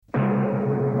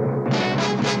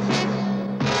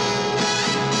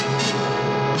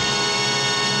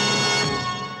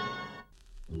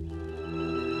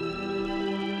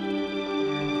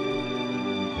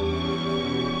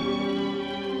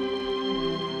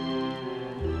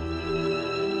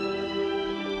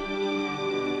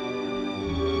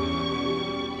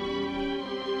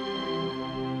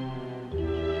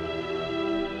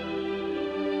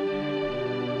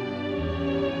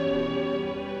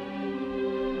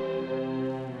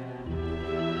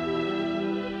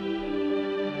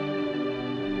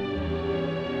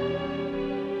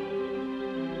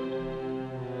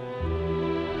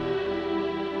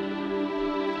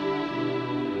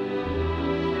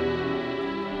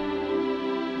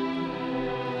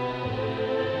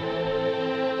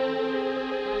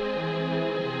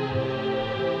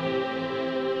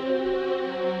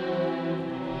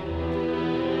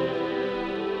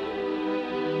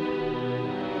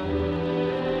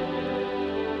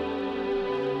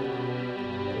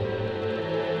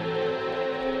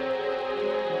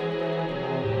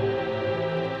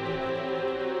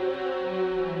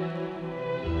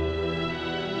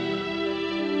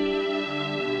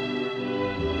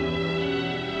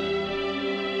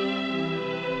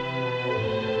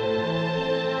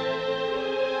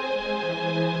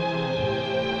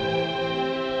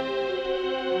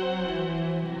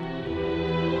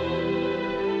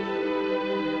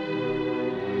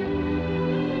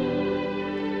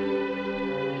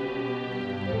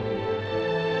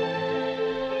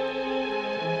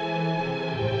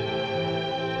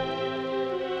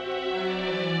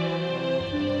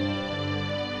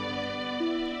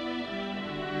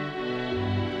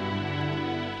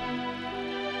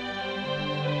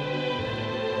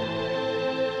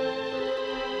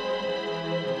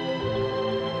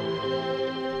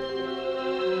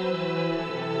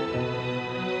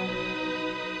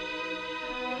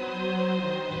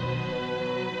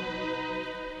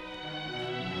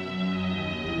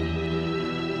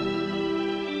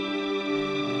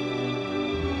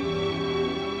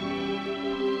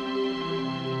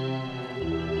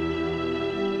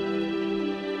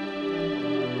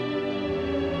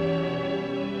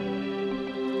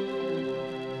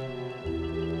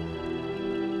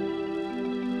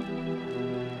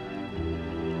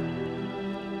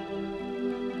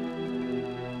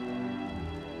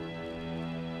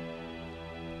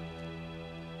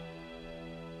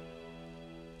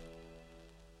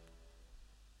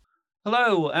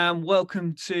Hello, and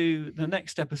welcome to the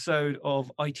next episode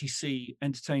of ITC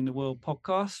Entertain the World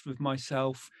podcast with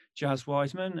myself, Jazz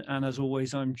Wiseman. And as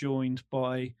always, I'm joined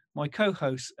by my co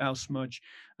hosts, Al Smudge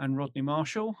and Rodney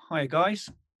Marshall. Hiya, guys.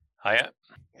 Hiya.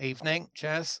 Evening,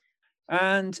 Jazz.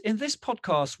 And in this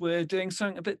podcast, we're doing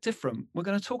something a bit different. We're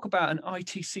going to talk about an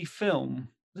ITC film,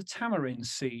 The Tamarind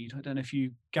Seed. I don't know if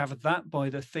you gathered that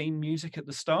by the theme music at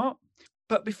the start.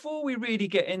 But before we really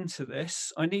get into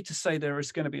this, I need to say there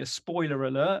is going to be a spoiler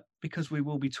alert because we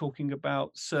will be talking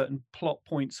about certain plot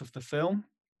points of the film.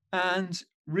 And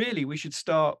really, we should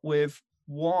start with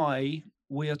why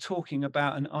we are talking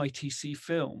about an ITC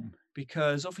film,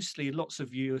 because obviously lots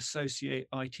of you associate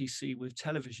ITC with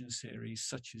television series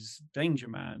such as Danger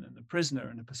Man and The Prisoner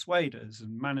and The Persuaders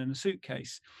and Man in a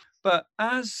Suitcase. But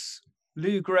as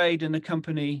Lou Grade and the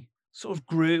company sort of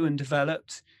grew and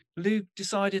developed, Lou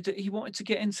decided that he wanted to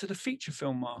get into the feature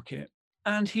film market.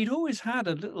 And he'd always had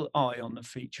a little eye on the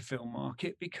feature film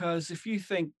market, because if you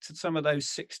think to some of those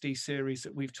 60 series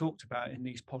that we've talked about in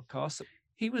these podcasts,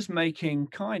 he was making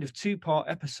kind of two-part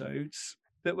episodes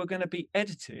that were going to be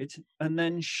edited and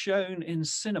then shown in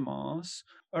cinemas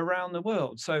around the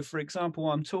world. So, for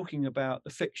example, I'm talking about The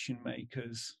Fiction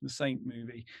Makers, the Saint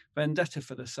movie, Vendetta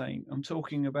for the Saint. I'm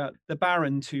talking about the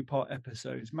Baron two-part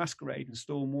episodes, Masquerade and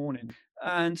Storm Warning.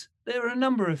 And there are a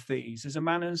number of these. There's a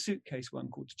Man in a Suitcase one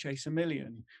called To Chase a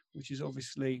Million, which is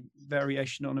obviously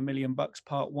variation on $1 Million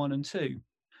part 1 and 2.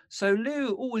 So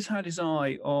Lou always had his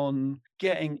eye on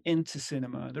getting into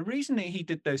cinema. The reason that he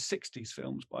did those 60s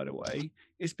films, by the way,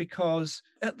 is because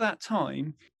at that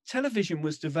time, television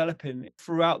was developing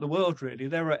throughout the world, really.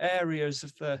 There were areas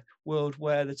of the world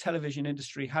where the television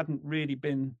industry hadn't really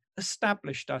been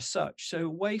established as such. So a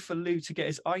way for Lou to get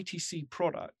his ITC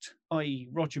product, i.e.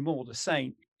 Roger Moore, the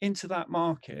Saint, into that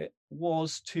market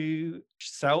was to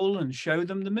sell and show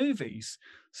them the movies.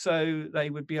 So they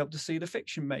would be able to see The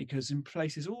Fiction Makers in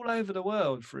places all over the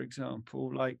world, for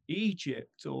example, like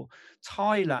Egypt or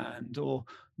Thailand or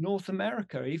North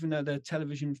America, even though the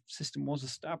television system was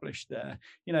established there,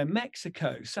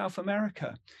 Mexico, South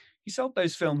America. He sold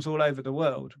those films all over the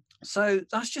world. So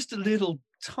that's just a little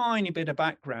tiny bit of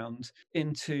background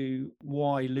into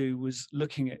why Lou was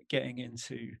looking at getting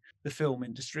into the film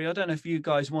industry. I don't know if you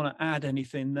guys want to add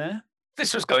anything there.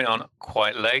 This was going on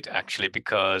quite late, actually,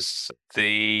 because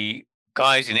the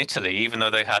guys in Italy, even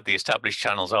though they had the established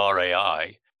channels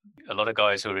RAI, a lot of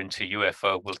guys who are into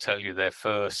UFO will tell you their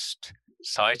first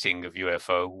sighting of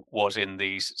UFO was in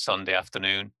these Sunday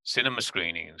afternoon cinema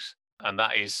screenings. And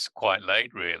that is quite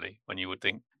late, really, when you would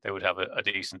think they would have a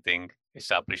decent thing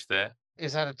established there.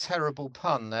 Is that a terrible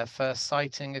pun, their first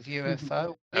sighting of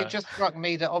UFO? It just struck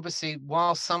me that obviously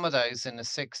while some of those in the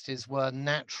 60s were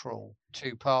natural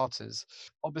two-parters,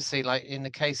 obviously like in the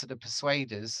case of the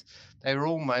Persuaders, they were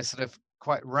almost sort of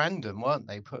quite random, weren't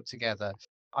they, put together?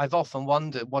 I've often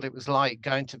wondered what it was like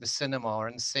going to the cinema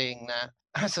and seeing that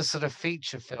as a sort of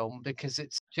feature film, because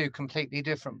it's two completely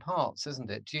different parts,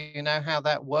 isn't it? Do you know how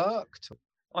that worked?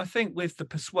 I think with The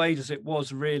Persuaders, it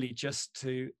was really just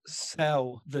to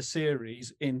sell the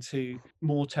series into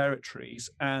more territories,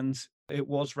 and it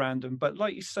was random. But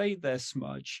like you say there,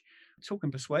 Smudge,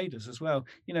 talking Persuaders as well,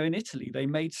 in Italy, they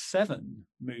made 7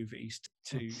 movies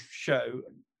to show.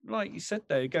 Like you said,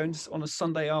 they're going on a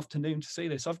Sunday afternoon to see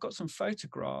this. I've got some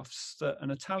photographs that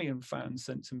an Italian fan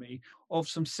sent to me of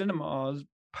some cinemas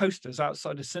posters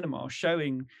outside a cinema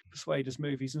showing Persuaders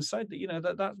movies, and said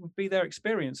that that would be their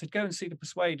experience. They'd go and see the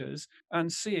Persuaders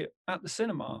and see it at the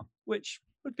cinema, which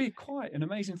would be quite an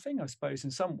amazing thing, I suppose,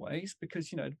 in some ways, because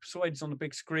the Persuaders on the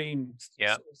big screen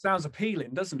sounds appealing,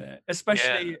 doesn't it?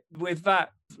 Especially with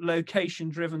that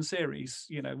location-driven series.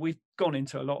 We've gone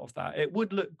into a lot of that. It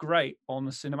would look great on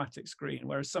the cinematic screen,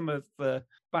 whereas some of the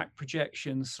back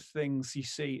projections things you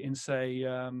see in, say,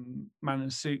 Man in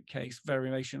a Suitcase,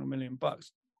 variation on $1 Million,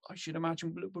 I should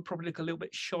imagine would probably look a little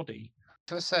bit shoddy.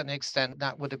 To a certain extent,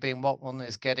 that would have been what one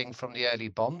is getting from the early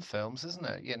Bond films, isn't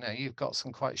it? You've got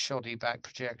some quite shoddy back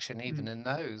projection even in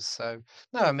those. So,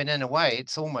 no, I mean, in a way,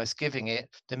 it's almost giving it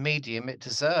the medium it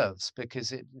deserves,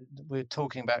 because we're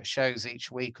talking about shows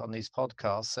each week on these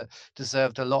podcasts that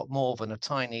deserved a lot more than a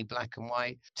tiny black and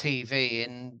white TV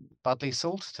in Budleigh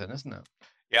Salterton, isn't it?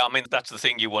 Yeah, I mean, that's the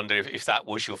thing. You wonder if that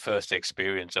was your first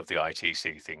experience of the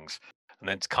ITC things, and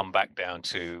then to come back down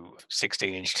to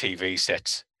 16-inch TV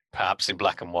sets, perhaps in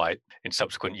black and white in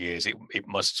subsequent years, it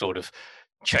must sort of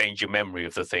change your memory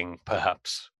of the thing,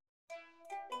 perhaps.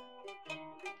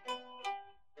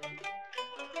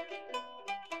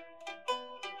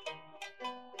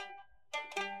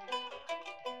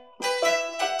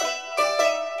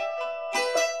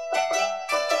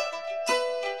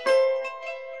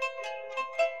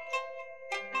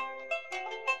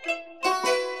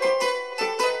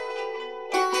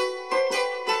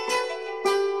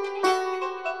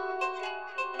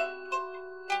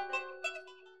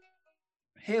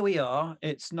 here we are.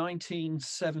 It's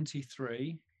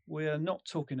 1973. We're not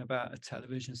talking about a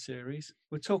television series.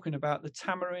 We're talking about the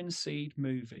Tamarind Seed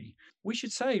movie. We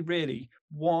should say, really,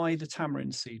 why the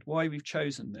Tamarind Seed, why we've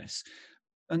chosen this.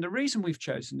 And the reason we've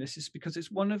chosen this is because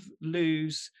it's one of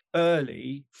Lou's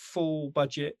early full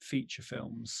budget feature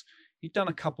films. He'd done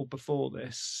a couple before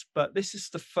this, but this is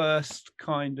the first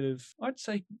kind of, I'd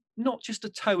say, not just a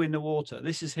toe in the water.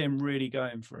 This is him really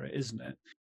going for it, isn't it?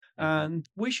 And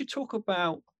we should talk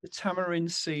about the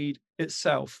Tamarind Seed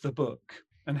itself, the book,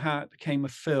 and how it became a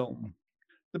film.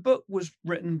 The book was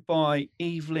written by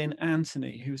Evelyn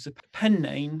Anthony, who's a pen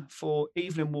name for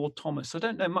Evelyn Ward Thomas. I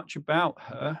don't know much about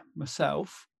her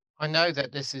myself. I know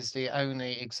that this is the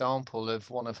only example of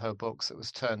one of her books that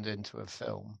was turned into a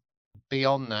film.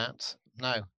 Beyond that,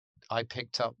 no. I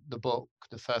picked up the book,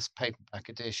 the first paperback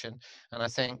edition, and I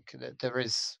think that there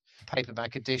is a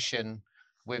paperback edition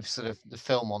with sort of the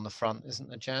film on the front, isn't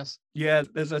there, Jazz? Yeah,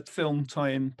 there's a film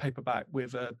tie-in paperback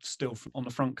with a still on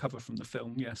the front cover from the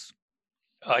film, yes.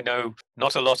 I know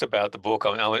not a lot about the book.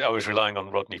 I was relying on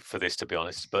Rodney for this, to be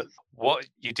honest. But what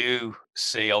you do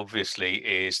see, obviously,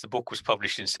 is the book was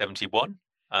published in 71,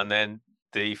 and then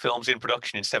the film's in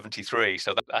production in 73.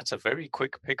 So that's a very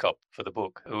quick pickup for the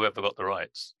book, whoever got the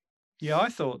rights. Yeah, I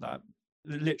thought that.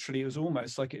 Literally, it was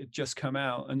almost like it had just come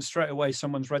out, and straight away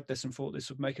someone's read this and thought this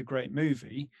would make a great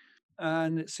movie.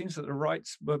 And it seems that the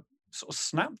rights were sort of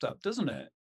snapped up, doesn't it?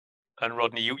 And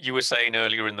Rodney, you were saying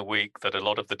earlier in the week that a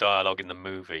lot of the dialogue in the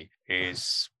movie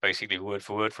is basically word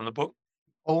for word from the book.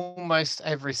 Almost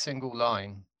every single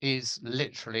line is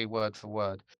literally word for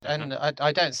word. Mhm. And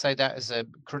I don't say that as a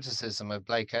criticism of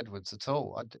Blake Edwards at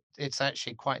all. It's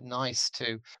actually quite nice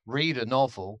to read a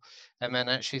novel and then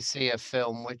actually see a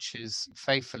film which is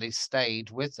faithfully stayed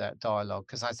with that dialogue,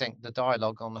 because I think the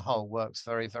dialogue on the whole works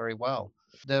very, very well.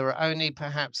 There are only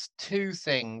perhaps two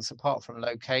things, apart from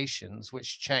locations,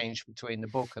 which change between the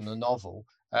book and the novel.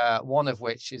 One of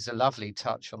which is a lovely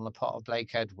touch on the part of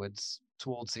Blake Edwards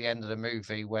towards the end of the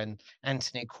movie when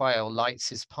Anthony Quayle lights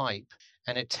his pipe,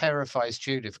 and it terrifies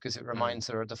Judith because it reminds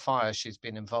her of the fire she's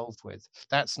been involved with.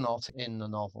 That's not in the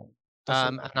novel.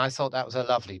 And I thought that was a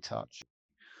lovely touch.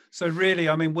 So really,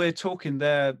 I mean, we're talking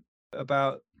there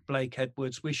about Blake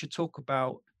Edwards. We should talk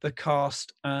about the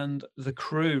cast and the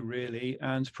crew, really,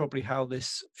 and probably how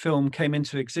this film came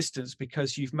into existence,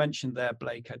 because you've mentioned there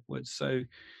Blake Edwards. So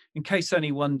in case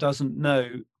anyone doesn't know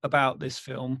about this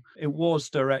film, it was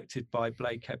directed by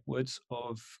Blake Edwards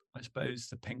of, I suppose,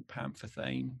 the Pink Panther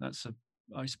fame. That's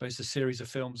I suppose, a series of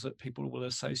films that people will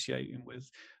associate him with,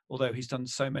 although he's done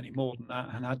so many more than that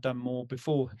and had done more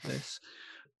before this.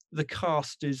 The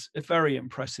cast is a very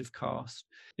impressive cast.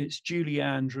 It's Julie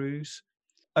Andrews,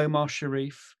 Omar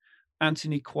Sharif,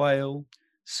 Anthony Quayle,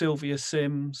 Sylvia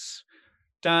Sims,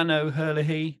 Dan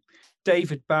O'Herlihy,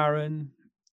 David Barron.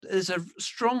 There's a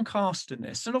strong cast in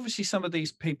this. And obviously some of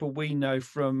these people we know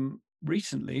from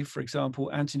recently. For example,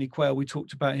 Anthony Quayle, we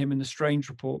talked about him in the Strange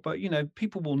Report, but, you know,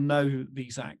 people will know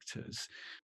these actors.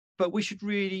 But we should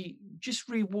really just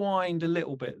rewind a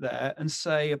little bit there and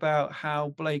say about how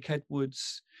Blake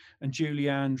Edwards and Julie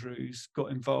Andrews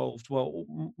got involved. Well,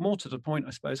 more to the point,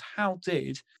 I suppose, how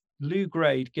did Lou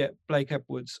Grade get Blake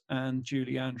Edwards and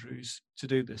Julie Andrews to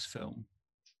do this film?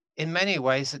 In many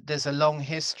ways, there's a long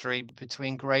history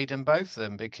between Grade and both of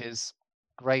them, because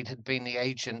Grade had been the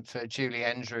agent for Julie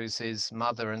Andrews'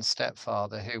 mother and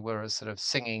stepfather, who were a sort of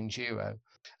singing duo.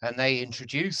 And they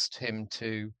introduced him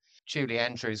to Julie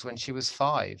Andrews when she was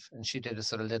 5, and she did a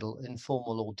sort of little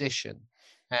informal audition.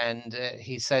 And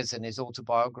he says in his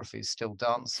autobiography, Still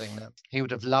Dancing, that he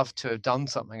would have loved to have done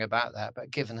something about that,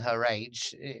 but given her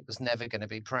age, it was never going to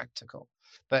be practical.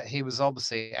 But he was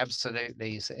obviously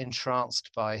absolutely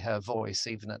entranced by her voice,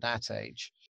 even at that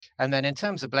age. And then in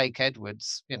terms of Blake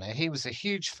Edwards, you know, he was a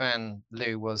huge fan,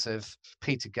 Lou was, of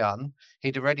Peter Gunn.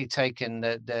 He'd already taken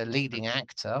the leading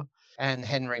actor and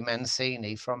Henry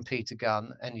Mancini from Peter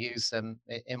Gunn and used them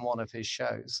in one of his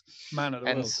shows. Man of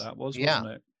the World, that was, wasn't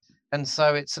it? And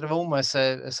so it's sort of almost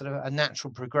a sort of a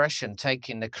natural progression,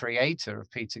 taking the creator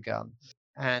of Peter Gunn.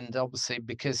 And obviously,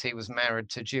 because he was married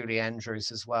to Julie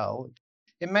Andrews as well,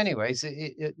 in many ways,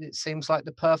 it seems like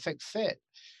the perfect fit.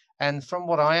 And from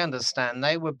what I understand,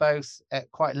 they were both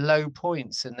at quite low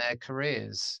points in their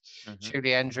careers.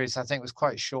 Julie Andrews, I think, was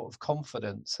quite short of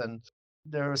confidence. And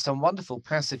there are some wonderful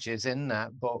passages in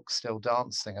that book, Still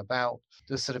Dancing, about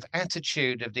the sort of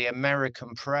attitude of the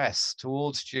American press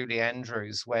towards Julie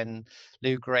Andrews when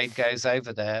Lou Grade goes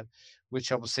over there,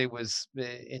 which obviously was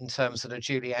in terms of the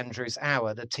Julie Andrews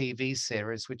Hour, the TV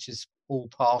series, which is all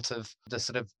part of the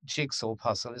sort of jigsaw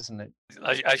puzzle, isn't it?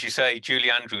 As you say, Julie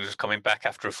Andrews was coming back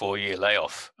after a 4-year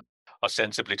layoff.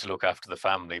 ostensibly to look after the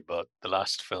family, but the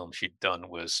last film she'd done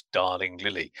was Darling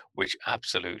Lily, which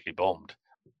absolutely bombed.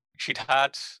 She'd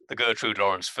had the Gertrude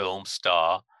Lawrence film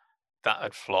Star. That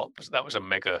had flopped. That was a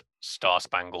mega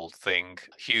star-spangled thing,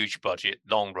 huge budget,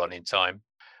 long running time.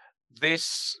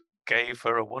 This gave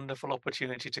her a wonderful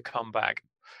opportunity to come back.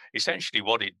 Essentially,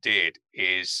 what it did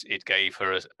is it gave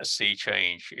her a sea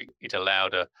change. It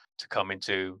allowed her to come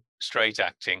into straight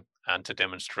acting and to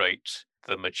demonstrate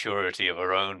the maturity of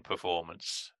her own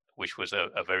performance, which was a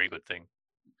very good thing.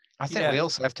 I think we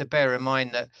also have to bear in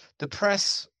mind that the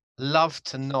press love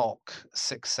to knock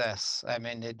success. I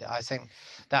mean, I think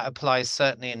that applies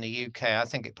certainly in the UK. I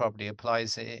think it probably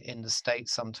applies in the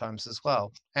States sometimes as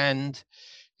well. And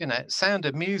Sound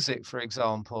of Music, for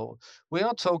example, we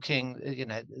are talking,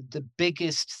 the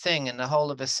biggest thing in the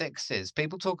whole of the 60s.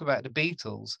 People talk about the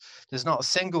Beatles. There's not a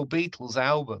single Beatles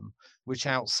album which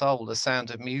outsold the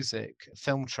Sound of Music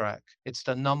film track. It's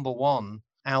the #1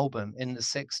 album in the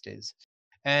 60s.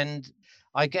 And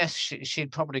I guess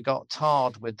she'd probably got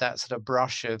tarred with that sort of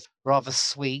brush of rather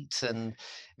sweet and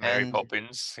Mary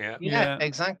Poppins, yeah. Yeah,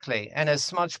 exactly. And as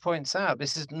Smudge points out,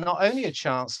 this is not only a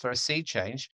chance for a sea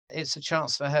change, it's a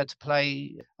chance for her to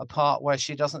play a part where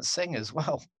she doesn't sing as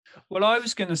well. Well, I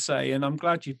was going to say, and I'm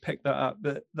glad you picked that up,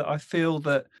 that I feel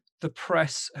that the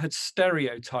press had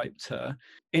stereotyped her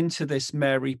into this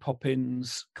Mary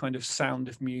Poppins kind of Sound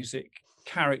of Music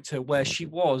character where she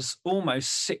was almost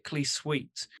sickly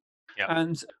sweet. Yeah.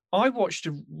 And I watched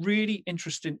a really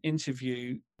interesting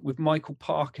interview with Michael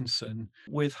Parkinson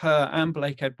with her and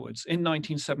Blake Edwards in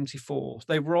 1974.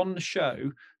 They were on the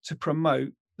show to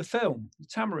promote the film, The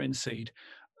Tamarind Seed.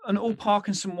 And all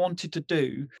Parkinson wanted to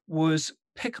do was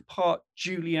pick apart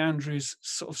Julie Andrews'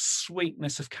 sort of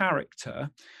sweetness of character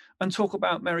and talk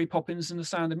about Mary Poppins and the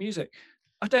Sound of Music.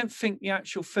 I don't think the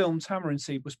actual film Tamarind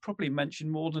Seed was probably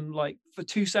mentioned more than like for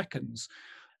 2 seconds.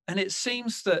 And it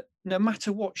seems that no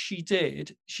matter what she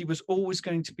did, she was always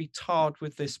going to be tarred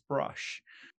with this brush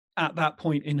at that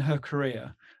point in her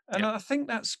career. And I think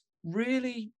that's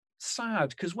really sad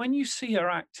because when you see her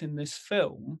act in this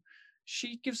film,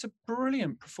 she gives a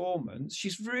brilliant performance.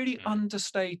 She's really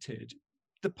understated.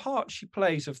 The part she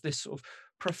plays of this sort of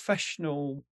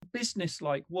professional,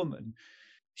 business-like woman,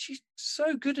 she's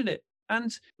so good at it.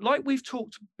 And like we've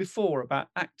talked before about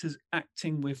actors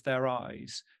acting with their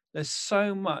eyes, there's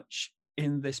so much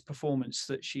in this performance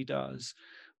that she does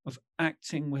of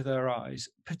acting with her eyes,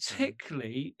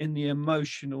 particularly in the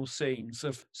emotional scenes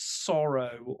of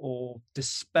sorrow or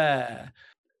despair.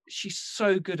 She's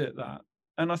so good at that.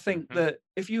 And I think that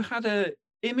if you had an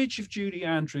image of Julie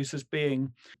Andrews as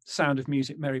being Sound of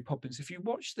Music, Mary Poppins, if you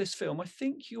watch this film, I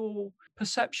think your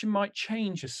perception might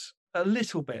change a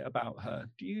little bit about her.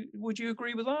 Would you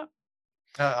agree with that?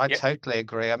 I totally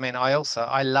agree. I mean, I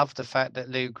love the fact that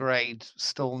Lou Grade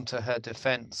stormed to her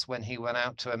defense when he went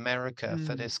out to America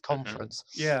for this conference.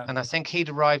 Yeah. And I think he'd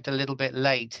arrived a little bit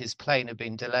late. His plane had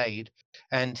been delayed.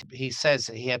 And he says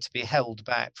that he had to be held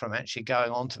back from actually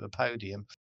going onto the podium.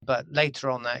 But later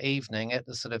on that evening at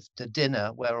the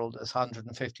dinner where all those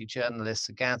 150 journalists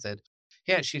are gathered,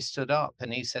 he actually stood up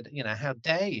and he said, how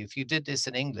dare you? If you did this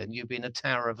in England, you'd be in a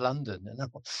Tower of London.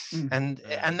 And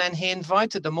then he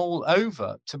invited them all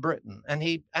over to Britain, and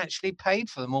he actually paid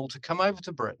for them all to come over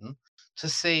to Britain to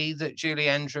see that Julie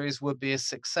Andrews would be a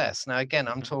success. Now, again,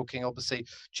 I'm talking obviously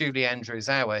Julie Andrews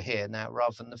hour here now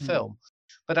rather than the film.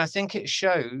 But I think it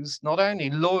shows not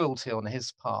only loyalty on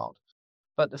his part,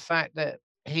 but the fact that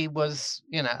he was,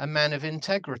 a man of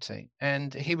integrity,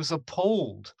 and he was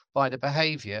appalled by the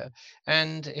behavior,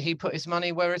 and he put his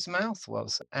money where his mouth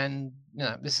was. And,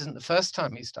 this isn't the first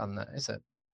time he's done that, is it?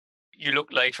 You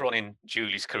look later on in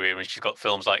Julie's career, and she's got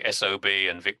films like SOB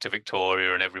and Victor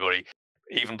Victoria and everybody.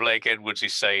 Even Blake Edwards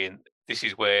is saying this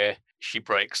is where she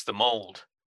breaks the mold.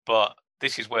 But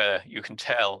this is where you can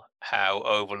tell how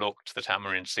overlooked the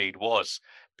Tamarind Seed was,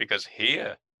 because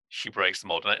here she breaks the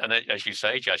mold. And as you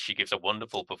say, Jazz, she gives a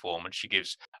wonderful performance. She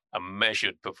gives a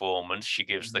measured performance. She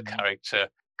gives the character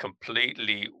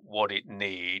completely what it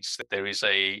needs. There is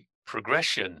a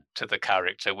progression to the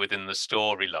character within the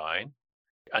storyline,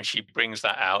 and she brings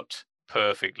that out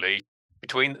perfectly.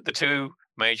 Between the two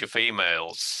major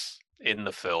females in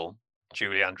the film,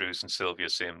 Julie Andrews and Sylvia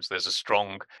Sims, there's a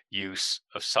strong use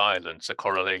of silence, a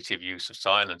correlative use of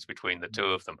silence between the two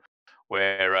of them.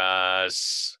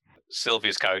 Whereas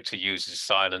Sylvia's character uses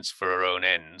silence for her own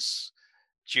ends,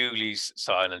 Julie's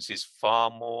silence is far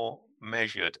more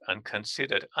measured and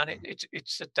considered, and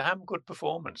it's a damn good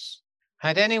performance.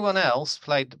 Had anyone else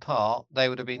played the part, they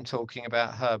would have been talking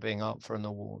about her being up for an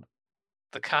award.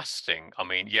 The casting, I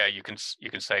mean, yeah, you can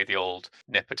say the old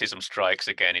nepotism strikes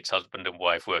again. It's husband and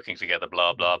wife working together,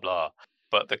 blah blah blah.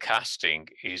 But the casting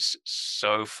is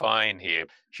so fine here.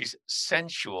 She's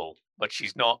sensual, but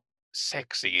she's not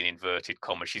sexy in inverted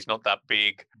commas. She's not that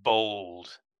big,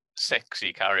 bold,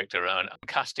 sexy character. And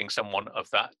casting someone of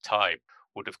that type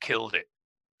would have killed it.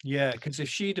 Yeah, because if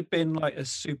she'd have been like a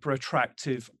super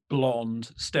attractive blonde,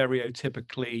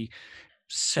 stereotypically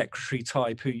secretary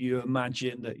type who you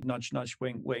imagine that nudge, nudge,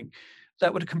 wink, wink,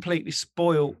 that would have completely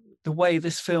spoiled the way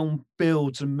this film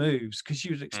builds and moves, because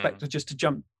you'd expect her just to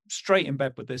jump straight in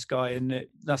bed with this guy and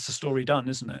that's the story done,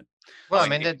 isn't it? Well, I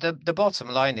mean, the bottom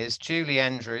line is Julie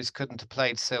Andrews couldn't have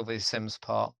played Sylvia Sims'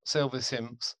 part. Sylvia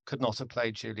Sims could not have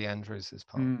played Julie Andrews'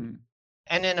 part.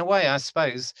 And in a way, I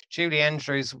suppose, Julie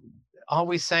Andrews, are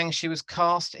we saying she was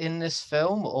cast in this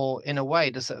film? Or in a way,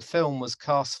 that film was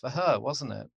cast for her,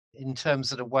 wasn't it? In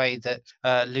terms of the way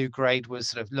that Lew Grade was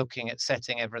sort of looking at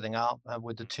setting everything up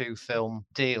with the 2-film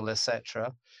deal,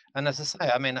 etc. And as I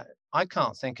say, I mean, I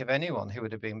can't think of anyone who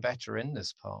would have been better in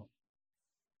this part.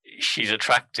 She's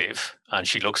attractive and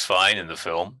she looks fine in the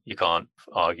film. You can't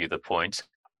argue the point.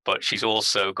 But she's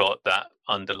also got that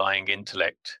underlying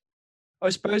intellect. I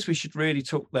suppose we should really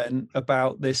talk then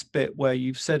about this bit where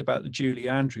you've said about the Julie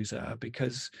Andrews era,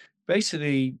 because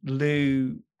basically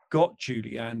Lew got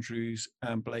Julie Andrews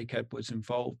and Blake Edwards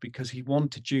involved because he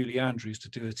wanted Julie Andrews to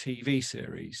do a TV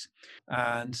series.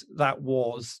 And that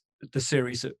was the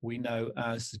series that we know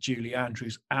as the Julie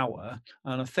Andrews Hour.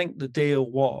 And I think the deal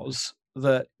was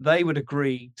that they would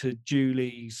agree to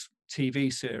Julie's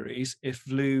TV series if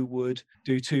Lew would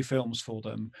do 2 films for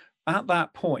them. At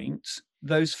that point,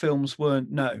 those films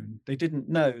weren't known. They didn't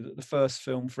know that the first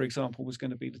film, for example, was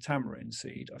going to be The Tamarind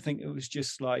Seed. I think it was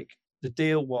just like the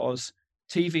deal was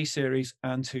TV series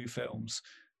and 2 films.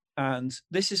 And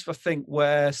this is, I think,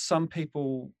 where some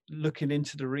people looking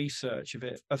into the research of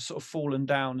it have sort of fallen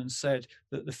down and said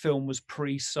that the film was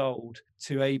pre-sold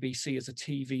to ABC as a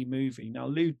TV movie. Now,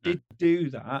 Lew did do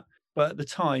that, but at the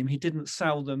time he didn't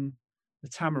sell them The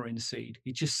Tamarind Seed.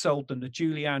 He just sold them the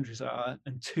Julie Andrews Hour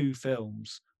and 2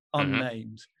 films,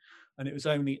 unnamed. And it was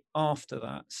only after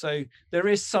that. So there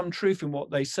is some truth in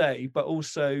what they say, but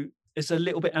also it's a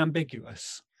little bit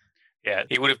ambiguous. Yeah,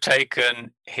 he would have taken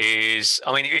his,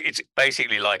 I mean, it's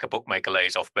basically like a bookmaker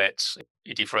lays off bets.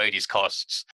 He defrayed his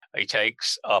costs. He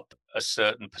takes up a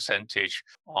certain percentage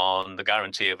on the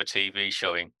guarantee of a TV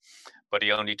showing, but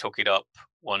he only took it up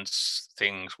once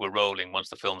things were rolling, once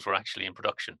the films were actually in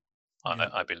production,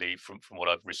 I believe, from what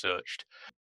I've researched.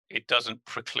 It doesn't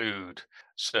preclude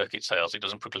circuit sales. It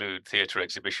doesn't preclude theatre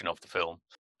exhibition of the film.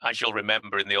 As you'll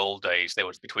remember, in the old days, there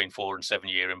was between 4 and 7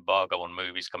 year embargo on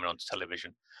movies coming onto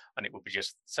television, and it would be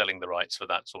just selling the rights for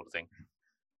that sort of thing.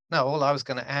 No, all I was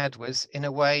going to add was, in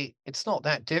a way, it's not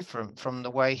that different from the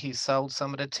way he sold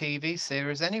some of the TV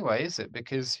series anyway, is it?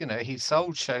 Because, you know, he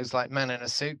sold shows like Man in a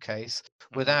Suitcase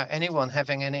without anyone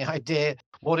having any idea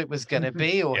what it was going to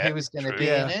be or who was going to be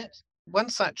in it.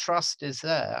 Once that trust is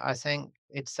there, I think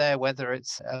it's there whether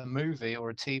it's a movie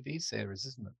or a TV series,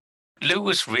 isn't it? Lew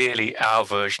was really our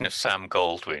version of Sam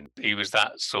Goldwyn. He was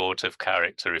that sort of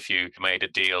character. If you made a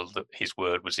deal, that his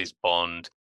word was his bond.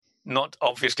 Not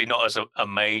obviously not as a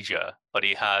major, but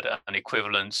he had an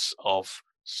equivalence of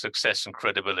success and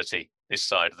credibility this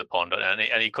side of the pond. And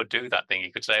he could do that thing.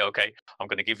 He could say, okay, I'm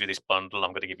going to give you this bundle.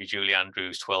 I'm going to give you Julie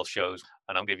Andrews 12 shows,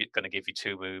 and I'm going to give you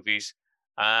 2 movies.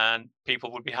 And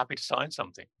people would be happy to sign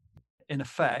something. In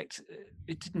effect,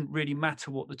 it didn't really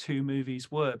matter what the 2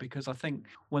 movies were, because I think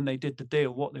when they did the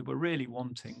deal, what they were really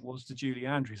wanting was the Julie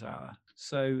Andrews Hour.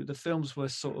 So the films were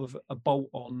sort of a bolt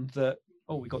on that,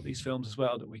 oh, we got these films as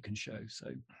well that we can show. So.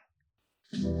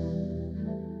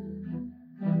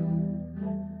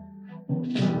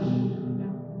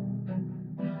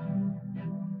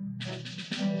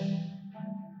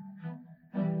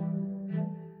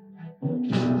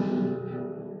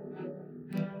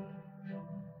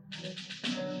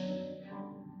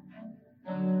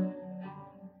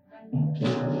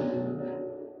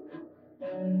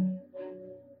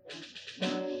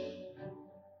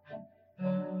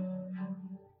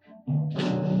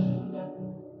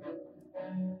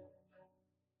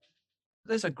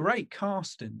 There's a great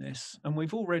cast in this, and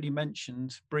we've already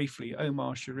mentioned briefly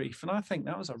Omar Sharif, and I think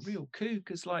that was a real coup,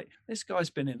 because like this guy's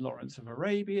been in Lawrence of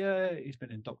Arabia, he's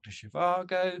been in Dr.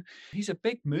 Zhivago, he's a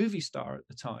big movie star at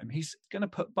the time. He's going to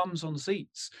put bums on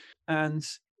seats, and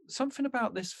something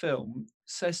about this film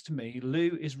says to me,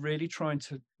 Lou is really trying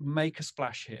to make a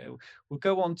splash here. We'll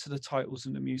go on to the titles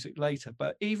and the music later,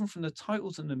 but even from the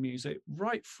titles and the music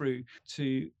right through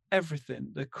to everything,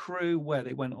 the crew, where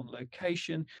they went on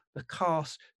location, the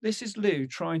cast, this is Lou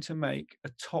trying to make a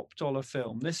top dollar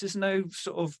film. This is no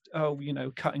sort of,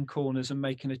 cutting corners and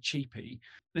making a cheapie.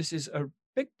 This is a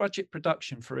big budget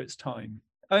production for its time.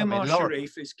 Omar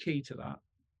Sharif is key to that.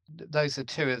 Those are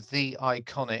two of the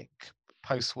iconic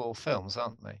post-war films,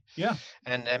 aren't they? Yeah.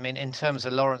 And I mean, in terms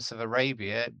of Lawrence of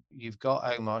Arabia, you've got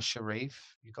Omar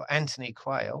Sharif, you've got Anthony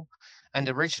Quayle, and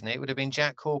originally it would have been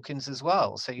Jack Hawkins as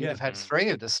well. So you'd have had three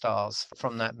of the stars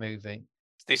from that movie.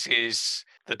 This is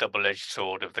the double-edged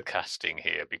sword of the casting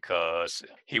here, because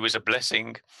he was a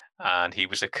blessing and he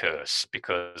was a curse,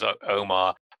 because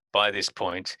Omar, by this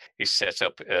point, is set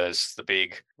up as the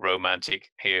big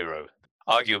romantic hero,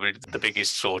 arguably the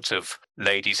biggest sort of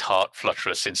ladies' heart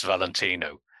flutterer since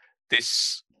Valentino.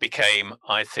 This became,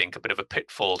 I think, a bit of a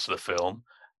pitfall to the film,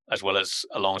 as well as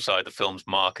alongside the film's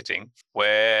marketing,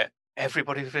 where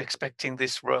everybody was expecting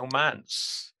this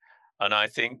romance. And I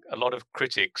think a lot of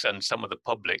critics and some of the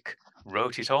public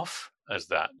wrote it off as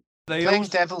that. Playing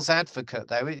devil's advocate,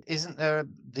 though, isn't there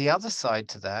the other side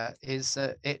to that, is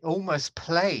that it almost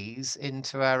plays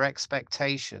into our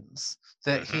expectations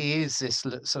that he is this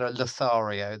sort of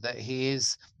Lothario, that he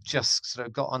is just sort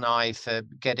of got an eye for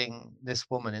getting this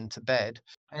woman into bed.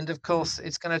 And of course,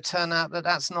 it's going to turn out that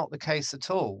that's not the case at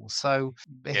all. So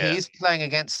he is playing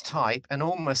against type, and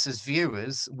almost as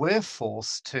viewers, we're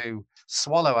forced to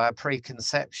swallow our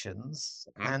preconceptions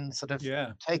and sort of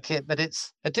take it, but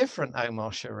it's a different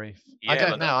Omar Sharif. I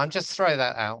don't know. I'm just throwing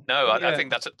that out. No, I think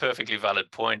that's a perfectly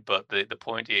valid point. But the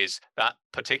point is that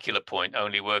particular point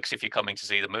only works if you're coming to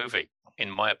see the movie. In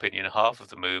my opinion, half of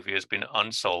the movie has been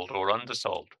unsold or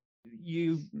undersold.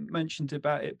 You mentioned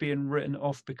about it being written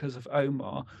off because of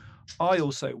Omar. I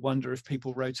also wonder if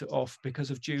people wrote it off because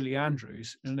of Julie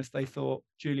Andrews, and if they thought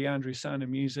Julie Andrews Sound of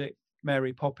Music,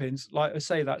 Mary Poppins, like I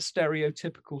say, that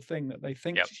stereotypical thing that they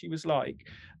think she was like.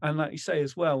 And like you say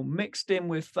as well, mixed in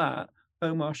with that,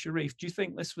 Omar Sharif, do you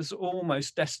think this was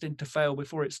almost destined to fail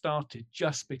before it started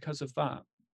just because of that?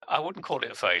 I wouldn't call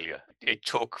it a failure. It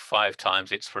took 5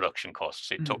 times its production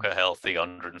costs. It took a healthy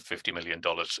 $150 million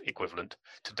equivalent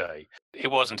today. It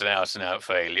wasn't an out-and-out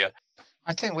failure.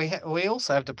 I think we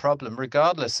also have the problem,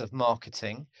 regardless of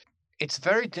marketing, it's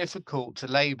very difficult to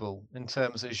label in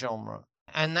terms of genre.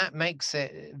 And that makes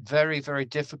it very, very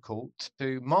difficult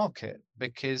to market,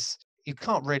 because you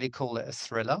can't really call it a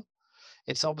thriller.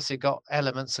 It's obviously got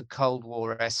elements of Cold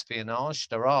War espionage.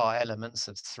 There are elements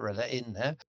of thriller in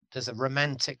there. There's a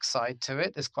romantic side to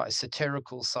it. There's quite a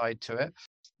satirical side to it.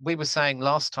 We were saying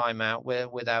last time out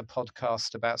with our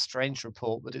podcast about Strange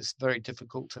Report that it's very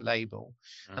difficult to label.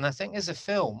 And I think as a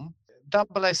film,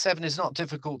 007 is not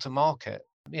difficult to market.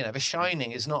 You know, The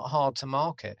Shining is not hard to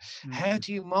market. How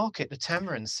do you market The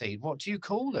Tamarind Seed? What do you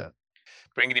call it?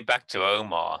 Bringing it back to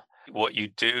Omar, what you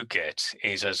do get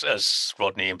is, as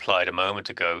Rodney implied a moment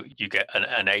ago, you get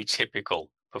an atypical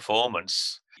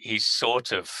performance. He's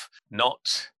sort of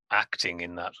not acting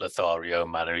in that Lothario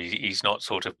manner. He's not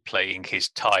sort of playing his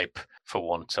type, for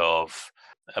want of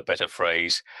a better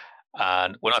phrase.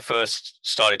 And when I first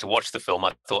started to watch the film,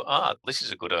 I thought, this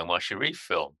is a good Omar Sharif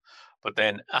film. But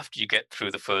then after you get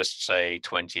through the first, say,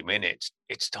 20 minutes,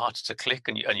 it starts to click,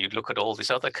 and you look at all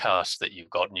this other cast that you've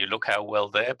got, and you look how well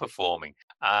they're performing.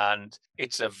 And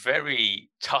it's a very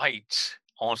tight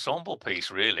ensemble piece,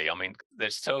 really. I mean,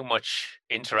 there's so much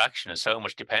interaction, and so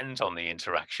much depends on the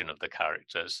interaction of the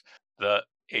characters, that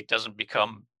it doesn't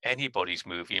become anybody's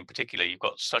movie. In particular, you've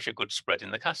got such a good spread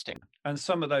in the casting. And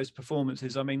some of those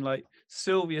performances, I mean, like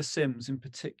Sylvia Sims in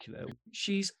particular,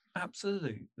 she's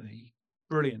absolutely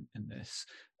brilliant in this.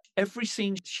 Every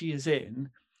scene she is in,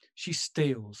 she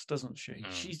steals, doesn't she?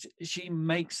 She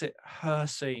makes it her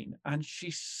scene, and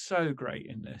she's so great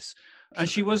in this. And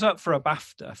she was up for a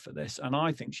BAFTA for this, and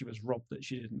I think she was robbed that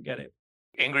she didn't get it.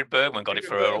 Ingrid Bergman got it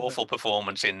for her awful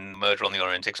performance in Murder on the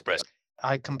Orient Express.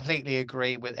 I completely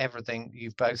agree with everything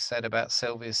you've both said about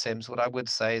Sylvia Sims. What I would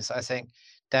say is I think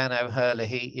Dan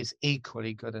O'Herlihy is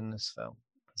equally good in this film.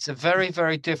 It's a very,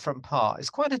 very different part. It's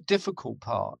quite a difficult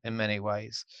part in many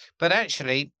ways. But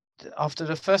actually, after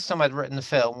the first time I'd written the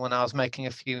film, when I was making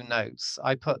a few notes,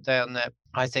 I put down that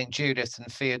I think Judith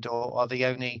and Theodore are the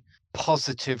only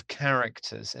positive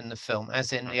characters in the film,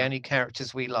 as in the only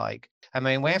characters we like. I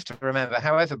mean, we have to remember,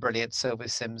 however brilliant Sylvia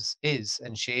Sims is,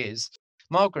 and she is,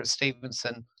 Margaret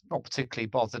Stevenson, not particularly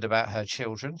bothered about her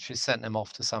children. She sent them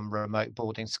off to some remote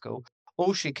boarding school.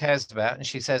 All she cares about, and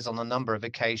she says on a number of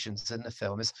occasions in the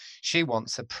film, is she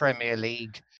wants a Premier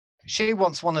League She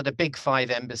wants one of the big 5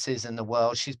 embassies in the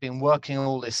world. She's been working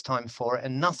all this time for it,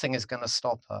 and nothing is going to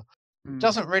stop her.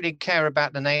 Doesn't really care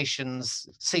about the nation's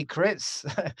secrets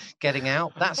getting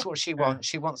out. That's what she wants.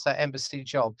 She wants that embassy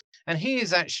job. And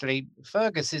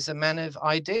Fergus is a man of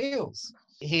ideals.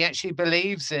 He actually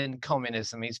believes in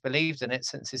communism. He's believed in it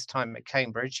since his time at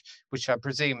Cambridge, which I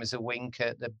presume is a wink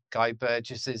at the Guy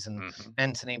Burgesses and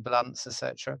Anthony Blunts,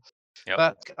 etc. Yep.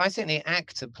 But I think the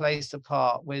actor plays the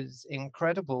part with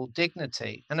incredible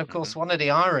dignity. And of course, one of the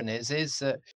ironies is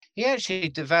that he actually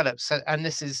develops, and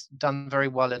this is done very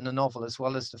well in the novel as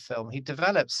well as the film, he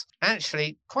develops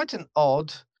actually quite an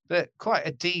odd, but quite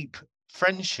a deep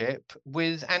friendship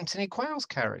with Anthony Quayle's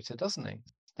character, doesn't he?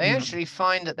 They actually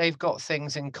find that they've got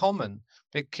things in common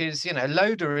because,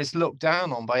 Loder is looked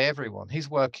down on by everyone. He's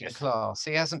working class.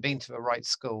 He hasn't been to the right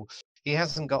school. He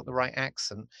hasn't got the right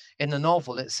accent. In the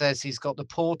novel, it says he's got the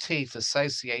poor teeth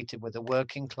associated with a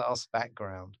working class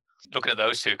background. Looking at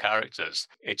those two characters,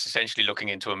 it's essentially looking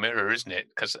into a mirror, isn't it?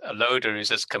 Because Loder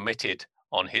is as committed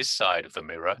on his side of the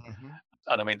mirror.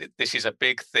 And I mean, this is a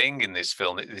big thing in this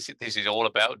film. This is all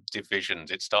about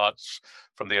divisions. It starts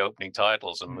from the opening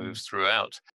titles and moves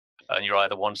throughout. And you're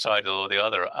either one side or the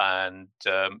other. And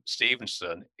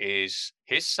Stevenson is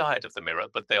his side of the mirror,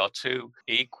 but they are two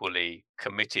equally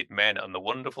committed men. And the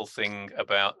wonderful thing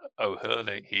about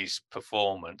O'Hurley's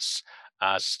performance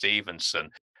as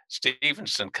Stevenson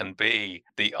can be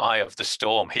the eye of the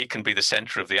storm. He can be the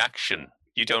center of the action.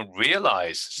 You don't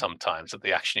realize sometimes that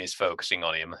the action is focusing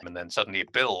on him, and then suddenly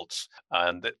it builds,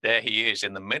 and that there he is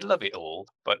in the middle of it all.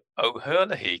 But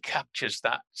O'Hurley captures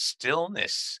that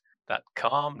stillness, that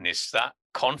calmness, that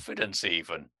confidence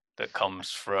even that comes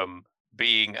from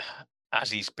being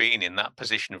as he's been in that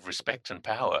position of respect and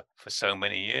power for so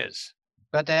many years.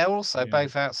 But they're also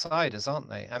both outsiders, aren't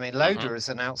they? I mean, Loder is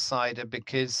an outsider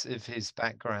because of his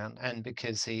background and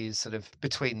because he's sort of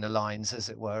between the lines, as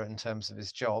it were, in terms of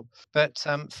his job. But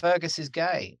Fergus is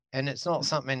gay, and it's not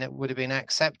something that would have been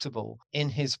acceptable in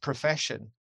his profession.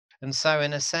 And so,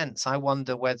 in a sense, I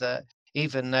wonder whether,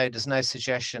 even though there's no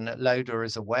suggestion that Loder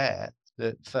is aware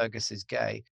that Fergus is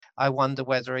gay, I wonder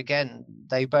whether, again,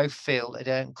 they both feel they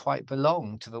don't quite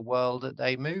belong to the world that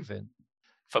they move in.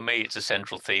 For me, it's a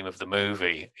central theme of the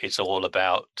movie. It's all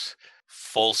about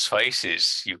false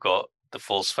faces. You've got the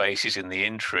false faces in the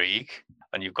intrigue,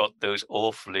 and you've got those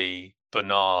awfully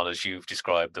banal, as you've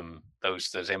described them,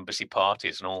 those embassy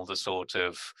parties and all the sort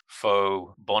of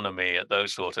faux bonhomie,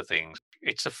 those sort of things.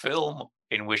 It's a film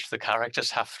in which the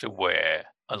characters have to wear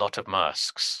a lot of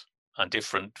masks and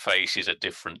different faces at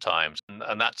different times.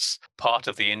 And that's part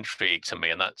of the intrigue to me.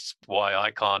 And that's why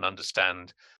I can't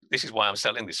understand. This is why I'm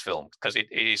selling this film, because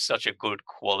it is such a good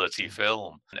quality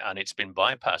film, and it's been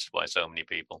bypassed by so many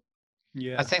people.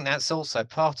 Yeah, I think that's also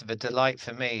part of a delight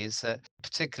for me, is that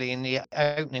particularly in the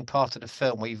opening part of the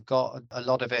film, we've got a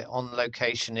lot of it on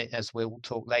location, as we'll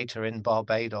talk later, in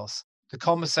Barbados. The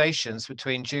conversations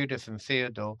between Judith and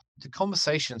Theodore, the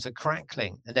conversations are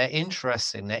crackling, and they're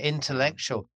interesting, they're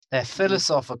intellectual, they're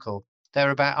philosophical,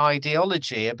 they're about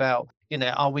ideology, about,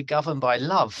 are we governed by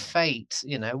love, fate,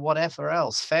 whatever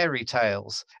else, fairy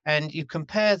tales. And you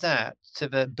compare that to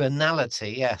the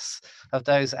banality, yes, of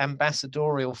those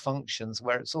ambassadorial functions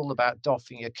where it's all about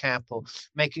doffing your cap or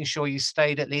making sure you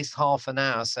stayed at least half an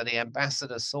hour so the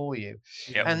ambassador saw you.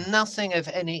 Yep. And nothing of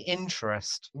any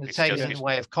interest taken in the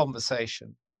way of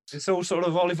conversation. It's all sort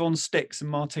of olive on sticks and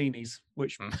martinis,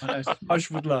 which I know Smudge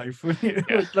would love,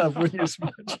 wouldn't you,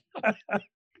 Smudge?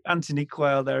 Anthony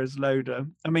Quayle there as Loder.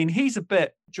 I mean, he's a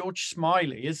bit George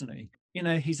Smiley, isn't he?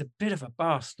 He's a bit of a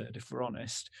bastard, if we're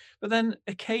honest. But then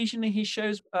occasionally he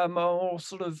shows a more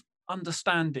sort of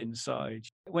understanding side.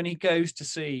 When he goes to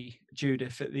see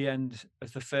Judith at the end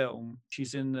of the film,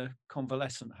 she's in the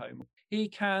convalescent home. He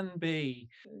can be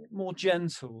more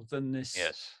gentle than this.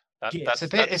 Yes.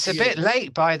 It's a bit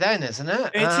late by then, isn't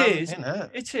it? It is.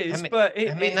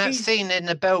 That scene in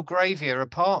the Belgravia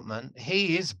apartment,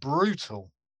 he is brutal.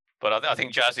 But I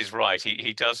think Jazz is right.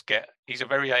 He's a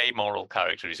very amoral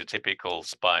character. He's a typical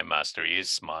spy master. He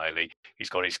is smiley. He's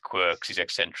got his quirks, his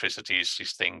eccentricities,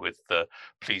 his thing with the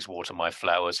please water my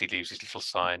flowers. He leaves his little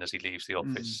sign as he leaves the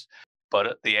office. But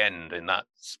at the end, in that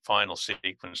final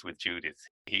sequence with Judith,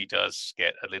 he does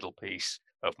get a little piece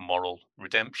of moral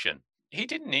redemption. He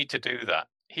didn't need to do that.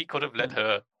 He could have let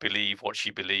her believe what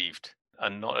she believed.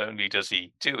 And not only does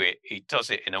he do it, he does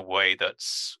it in a way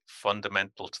that's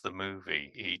fundamental to the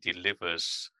movie. He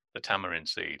delivers the tamarind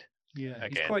seed. Yeah,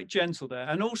 again. He's quite gentle there.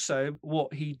 And also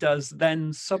what he does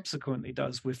then subsequently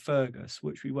does with Fergus,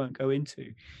 which we won't go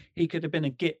into. He could have been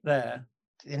a git there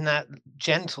in that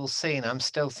gentle scene, I'm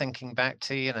still thinking back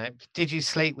to, did you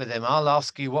sleep with him? I'll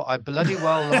ask you what I bloody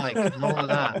well like and all of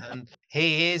that. And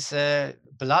he is a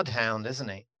bloodhound, isn't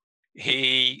he?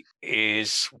 He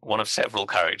is one of several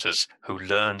characters who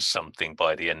learns something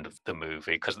by the end of the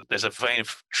movie, because there's a vein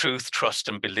of truth, trust,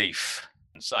 and belief.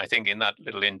 So I think in that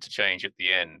little interchange at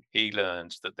the end, he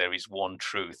learns that there is one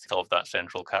truth of that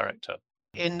central character.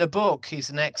 In the book, he's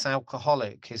an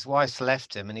ex-alcoholic. His wife's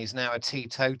left him and he's now a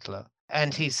teetotaler.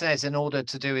 And he says in order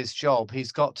to do his job,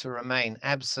 he's got to remain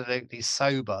absolutely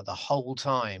sober the whole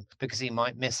time because he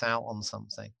might miss out on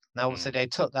something. Now, obviously, they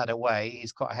took that away.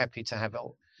 He's quite happy to have a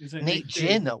neat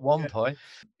gin at one point.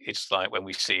 It's like when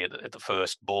we see it at the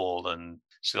first ball and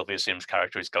Sylvia Simms'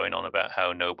 character is going on about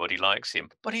how nobody likes him,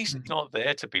 but he's not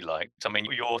there to be liked. I mean,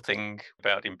 your thing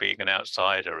about him being an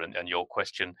outsider and your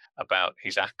question about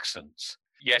his accents,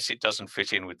 yes, it doesn't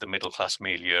fit in with the middle-class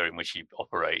milieu in which he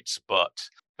operates, but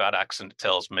that accent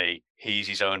tells me he's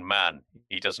his own man.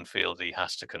 He doesn't feel that he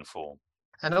has to conform.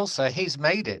 And also, he's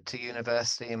made it to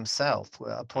university himself,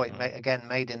 a point again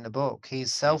made in the book.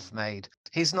 He's self-made.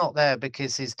 He's not there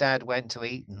because his dad went to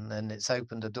Eton and it's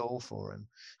opened a door for him.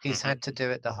 He's had to do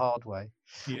it the hard way.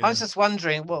 I was just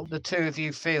wondering what the two of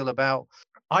you feel about.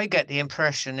 I get the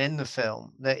impression in the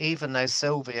film that even though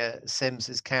Sylvia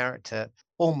Simms's character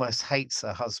almost hates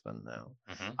her husband now,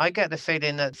 I get the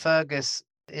feeling that Fergus,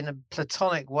 in a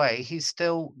platonic way, he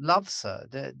still loves her.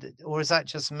 Or is that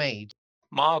just me?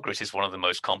 Margaret is one of the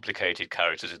most complicated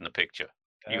characters in the picture.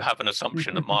 You have an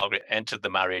assumption that Margaret entered the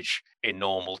marriage in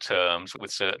normal terms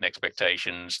with certain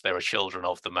expectations. There are children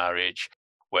of the marriage.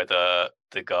 Whether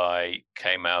the guy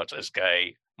came out as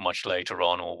gay much later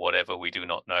on or whatever, we do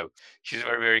not know. She's a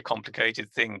very, very complicated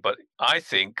thing. But I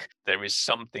think there is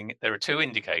something, there are two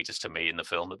indicators to me in the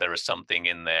film that there is something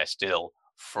in there still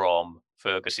from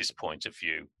Fergus's point of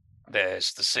view.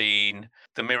 There's the scene,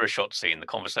 the mirror shot scene, the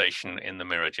conversation in the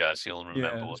mirror, Jazz. You'll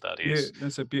remember what that is.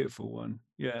 That's a beautiful one.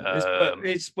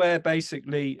 It's where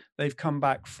basically they've come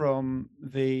back from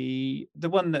the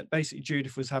one that basically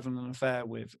Judith was having an affair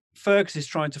with. Fergus is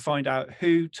trying to find out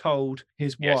who told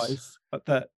his wife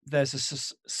that there's a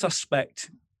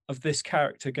suspect of this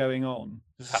character going on.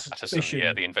 Patterson,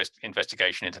 the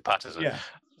investigation into Patterson. Yeah.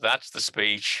 That's the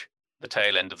speech. The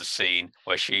tail end of the scene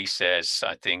where she says,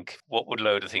 I think, what would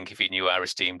Loder think if he knew our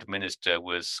esteemed minister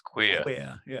was queer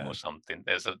or something?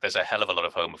 There's a hell of a lot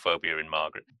of homophobia in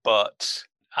Margaret. But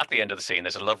at the end of the scene,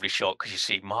 there's a lovely shot because you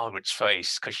see Margaret's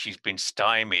face because she's been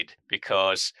stymied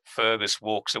because Fergus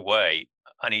walks away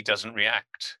and he doesn't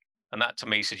react. And that to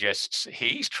me suggests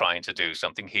he's trying to do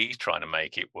something. He's trying to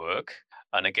make it work.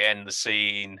 And again, the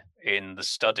scene in the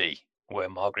study where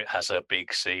Margaret has her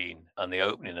big scene and the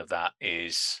opening of that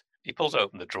is... he pulls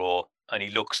open the drawer and he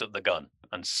looks at the gun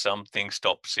and something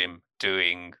stops him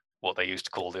doing what they used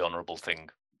to call the honourable thing.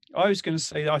 I was going to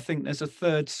say, I think there's a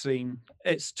third scene.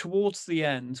 It's towards the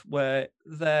end where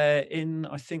they're in,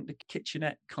 I think, the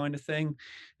kitchenette kind of thing.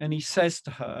 And he says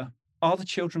to her, are the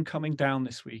children coming down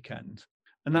this weekend?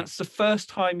 And that's the first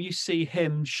time you see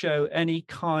him show any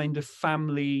kind of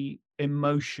family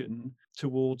emotion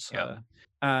towards her.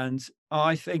 And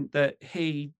I think that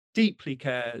he deeply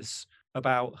cares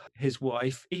about his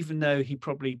wife, even though he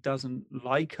probably doesn't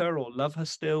like her or love her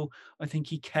still. I think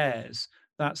he cares.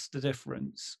 That's the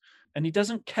difference. And he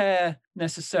doesn't care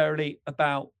necessarily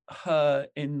about her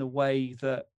in the way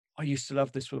that I used to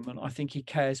love this woman. I think he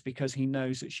cares because he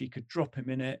knows that she could drop him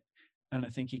in it. And I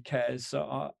think he cares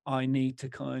that I need to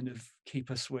kind of keep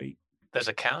her sweet. There's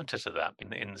a counter to that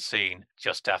in the scene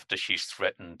just after she's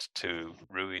threatened to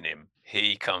ruin him.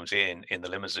 He comes in the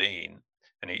limousine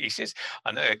and he says,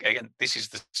 and again, this is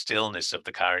the stillness of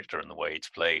the character and the way it's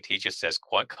played. He just says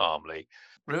quite calmly,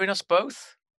 ruin us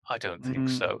both? I don't think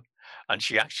so. And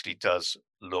she actually does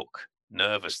look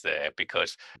nervous there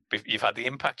because you've had the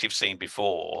impact you've seen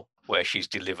before where she's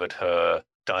delivered her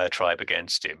diatribe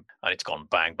against him and it's gone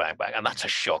bang, bang, bang. And that's a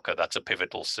shocker. That's a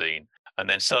pivotal scene. And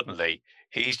then suddenly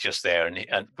he's just there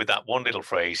and with that one little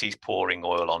phrase, he's pouring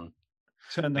oil on.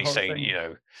 He's saying,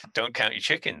 don't count your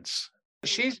chickens.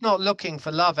 She's not looking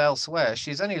for love elsewhere.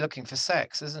 She's only looking for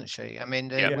sex, isn't she? I mean,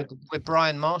 with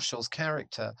Brian Marshall's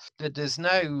character, there's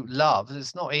no love.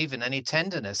 There's not even any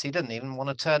tenderness. He doesn't even want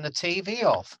to turn the TV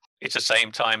off. It's the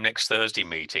same time next Thursday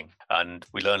meeting. And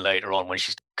we learn later on when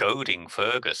she's goading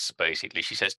Fergus, basically,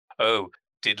 she says, oh,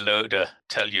 did Loder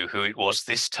tell you who it was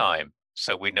this time?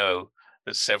 So we know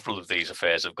that several of these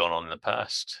affairs have gone on in the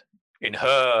past. In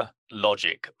her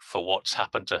logic for what's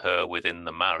happened to her within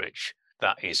the marriage,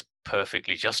 that is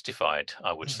perfectly justified,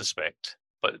 I would suspect.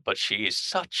 But she is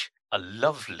such a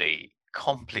lovely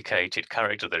complicated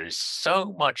character. There is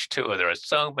so much to her. There are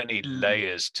so many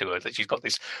layers to her that she's got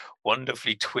this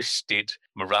wonderfully twisted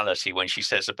morality when she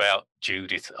says about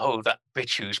Judith, oh, that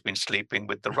bitch who's been sleeping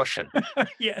with the Russian.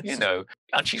 Yes. You know,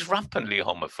 and she's rampantly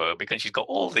homophobic and she's got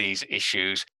all these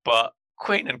issues, but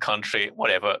Queen and country,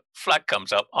 whatever, flag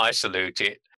comes up, I salute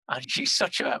it. And she's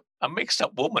such a mixed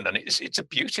up woman, and it's a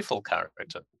beautiful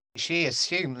character. She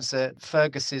assumes that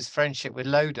Fergus's friendship with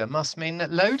Loder must mean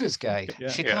that Loder's gay.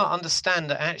 She can't understand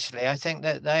that actually. I think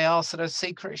that they are sort of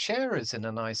secret sharers in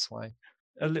a nice way.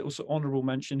 A little sort of honourable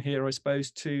mention here, I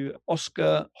suppose, to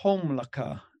Oscar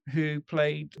Homlacher, who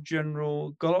played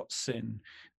General Golitsyn.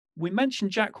 We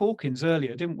mentioned Jack Hawkins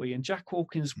earlier, didn't we? And Jack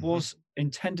Hawkins was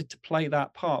intended to play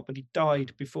that part, but he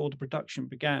died before the production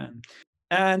began.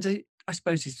 And I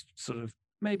suppose he's sort of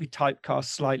maybe typecast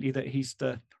slightly that he's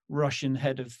the Russian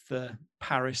head of the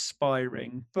Paris spy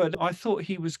ring. But I thought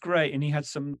he was great, and he had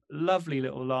some lovely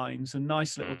little lines and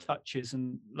nice little touches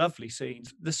and lovely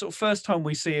scenes. The sort of first time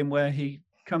we see him where he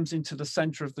comes into the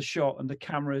center of the shot and the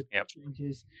camera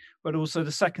changes, but also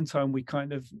the second time we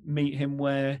kind of meet him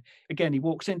where again he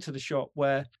walks into the shot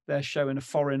where they're showing a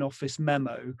Foreign Office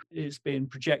memo. It's being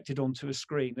projected onto a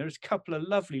screen. There's a couple of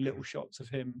lovely little shots of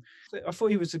him. I thought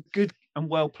he was a good and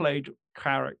well played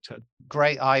character.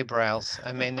 Great eyebrows.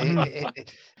 I mean,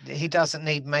 he doesn't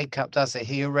need makeup, does he?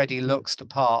 He already looks the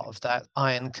part of that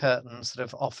Iron Curtain sort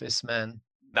of office man.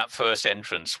 That first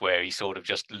entrance where he sort of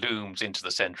just looms into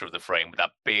the center of the frame with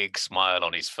that big smile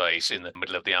on his face in the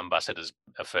middle of the ambassador's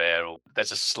affair.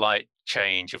 There's a slight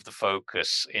change of the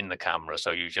focus in the camera,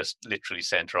 so you just literally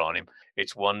center on him.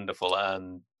 It's wonderful.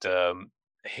 And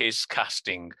his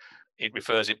casting, it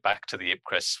refers it back to the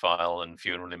Ipcress file and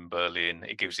Funeral in Berlin.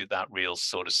 It gives it that real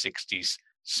sort of 60s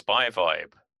spy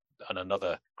vibe. And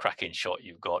another cracking shot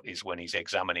you've got is when he's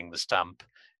examining the stamp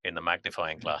in the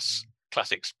magnifying glass.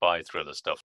 Classic spy thriller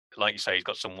stuff. Like you say, he's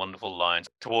got some wonderful lines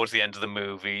towards the end of the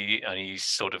movie, and he's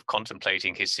sort of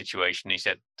contemplating his situation. He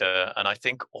said, and I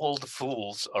think all the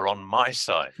fools are on my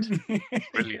side.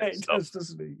 Brilliant stuff. Does,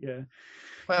 doesn't he? Yeah.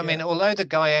 Well, I mean, although the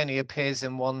guy only appears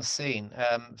in one scene,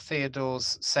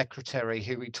 Theodore's secretary,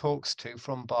 who he talks to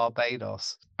from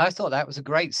Barbados, I thought that was a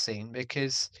great scene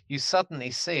because you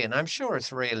suddenly see, and I'm sure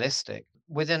it's realistic,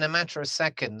 within a matter of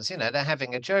seconds, you know, they're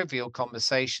having a jovial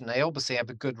conversation. They obviously have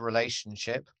a good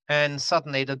relationship. And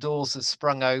suddenly the doors have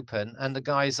sprung open and the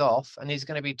guy's off and he's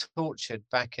going to be tortured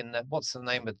back in the, what's the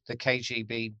name of the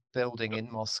KGB building in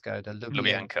Moscow? The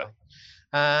Lubyanka.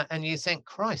 And you think,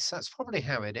 Christ, that's probably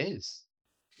how it is.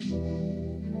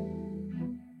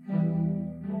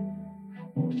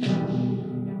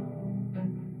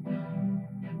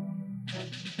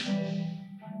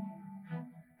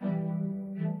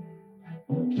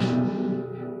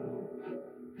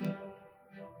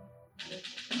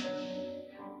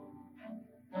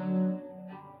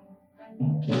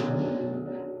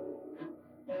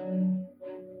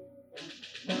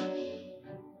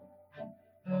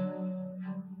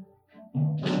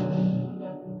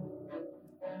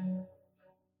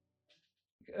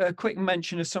 A quick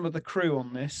mention of some of the crew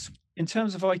on this. In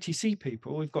terms of ITC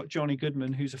people, we've got Johnny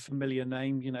Goodman, who's a familiar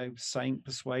name, you know, Saint,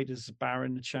 Persuaders,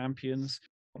 Baron, the Champions.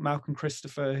 Malcolm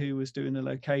Christopher, who was doing the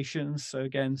locations. So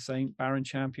again, Saint, Baron,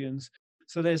 Champions.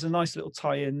 So there's a nice little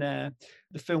tie in there.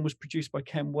 The film was produced by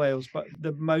Ken Wales, but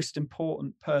the most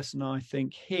important person, I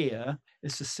think, here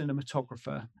is the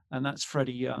cinematographer, and that's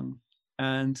Freddie Young.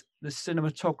 And the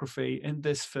cinematography in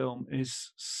this film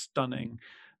is stunning.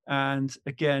 And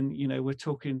again, you know, we're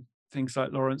talking things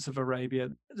like Lawrence of Arabia.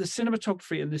 The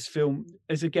cinematography in this film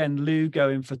is, again, Lou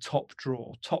going for top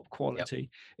draw, top quality.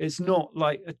 Yep. It's not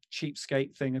like a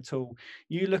cheapskate thing at all.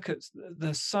 You look at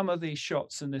some of these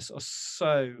shots in this are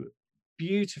so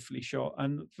beautifully shot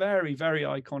and very, very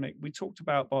iconic. We talked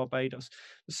about Barbados.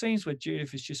 The scenes where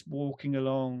Judith is just walking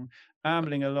along,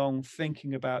 ambling along,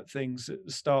 thinking about things at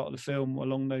the start of the film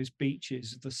along those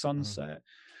beaches, the sunset.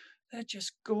 They're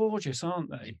just gorgeous,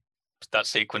 aren't they? That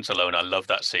sequence alone, I love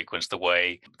that sequence, the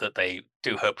way that they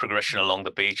do her progression along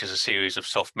the beach as a series of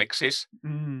soft mixes.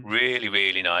 Really,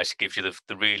 really nice. It gives you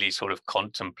the really sort of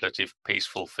contemplative,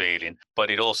 peaceful feeling, but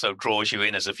it also draws you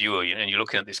in as a viewer, and you're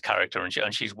looking at this character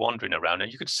and she's wandering around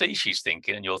and you could see she's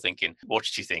thinking and you're thinking, what's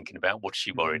she thinking about? What's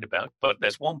she worried about? But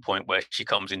there's one point where she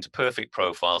comes into perfect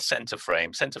profile, center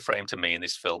frame. Center frame to me in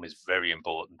this film is very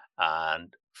important.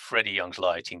 And Freddie Young's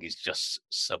lighting is just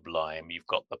sublime. You've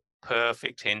got the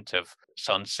perfect hint of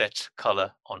sunset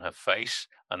color on her face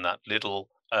and that little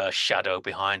shadow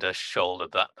behind her shoulder.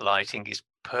 That lighting is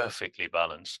perfectly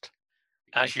balanced.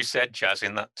 As you said, Jazz,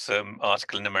 in that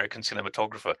article in American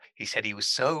Cinematographer, he said he was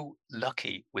so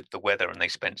lucky with the weather and they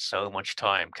spent so much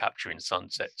time capturing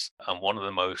sunsets. And one of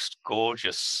the most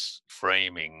gorgeous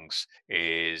framings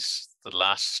is the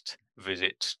last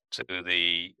visit to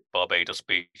the Barbados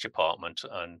Beach apartment,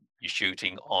 and you're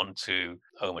shooting onto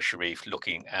Omar Sharif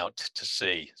looking out to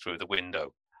sea through the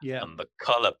window. Yeah. And the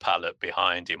color palette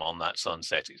behind him on that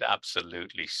sunset is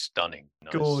absolutely stunning.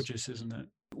 Nice. Gorgeous, isn't it?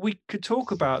 We could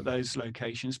talk about those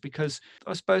locations because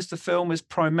I suppose the film is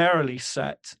primarily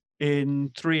set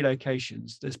in 3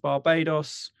 locations. There's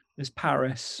Barbados, there's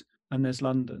Paris, and there's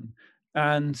London.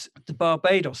 And the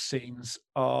Barbados scenes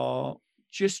are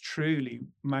just truly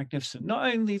magnificent.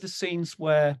 Not only the scenes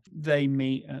where they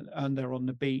meet and they're on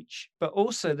the beach, but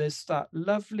also there's that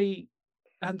lovely,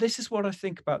 and this is what I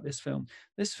think about this film.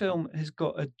 This film has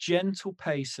got a gentle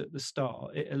pace at the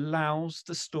start. It allows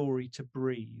the story to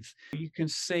breathe. You can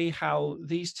see how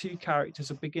these 2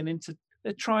 characters are beginning to,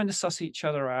 they're trying to suss each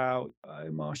other out.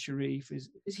 Omar Sharif, is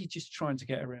he just trying to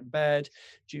get her in bed?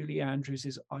 Julie Andrews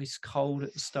is ice cold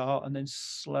at the start and then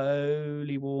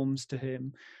slowly warms to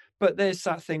him. But there's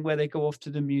that thing where they go off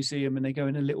to the museum and they go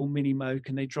in a little mini moke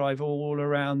and they drive all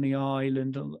around the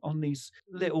island on these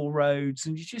little roads.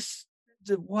 And you just,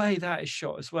 the way that is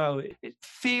shot as well, it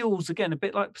feels, again, a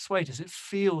bit like Persuaders. It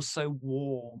feels so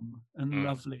warm and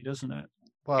lovely, doesn't it?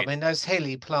 Well, I mean, those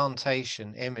hilly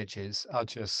plantation images are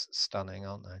just stunning,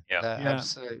 aren't they? Yeah. They're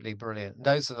absolutely brilliant.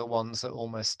 Those are the ones that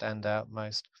almost stand out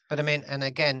most. But I mean, and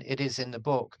again, it is in the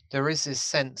book. There is this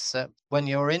sense that when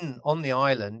you're on the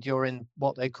island, you're in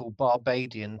what they call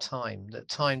Barbadian time, that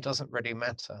time doesn't really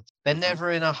matter. They're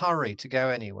never in a hurry to go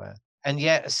anywhere. And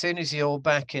yet, as soon as you're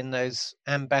back in those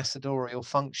ambassadorial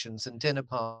functions and dinner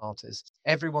parties,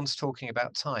 everyone's talking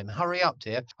about time. Hurry up,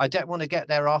 dear. I don't want to get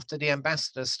there after the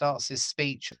ambassador starts his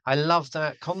speech. I love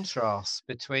that contrast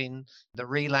between the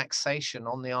relaxation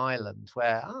on the island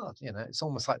where, it's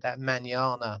almost like that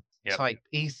manana type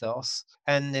ethos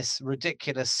and this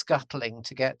ridiculous scuttling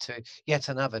to get to yet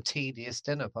another tedious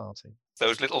dinner party.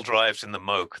 Those little drives in the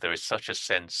Moke, there is such a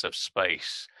sense of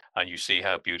space. And you see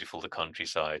how beautiful the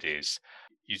countryside is.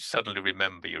 You suddenly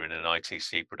remember you're in an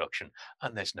ITC production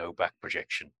and there's no back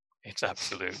projection. It's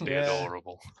absolutely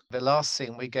adorable. The last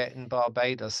scene we get in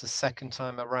Barbados the second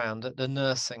time around at the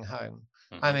nursing home.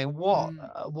 I mean, what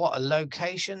a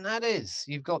location that is.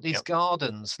 You've got these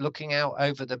gardens looking out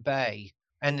over the bay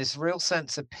and this real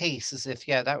sense of peace, as if,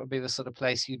 that would be the sort of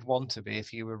place you'd want to be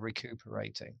if you were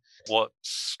recuperating. What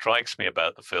strikes me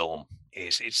about the film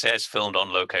is it says filmed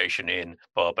on location in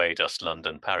Barbados,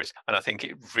 London, Paris. And I think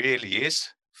it really is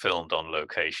filmed on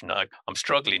location. I'm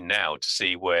struggling now to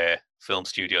see where film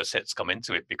studio sets come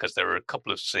into it, because there are a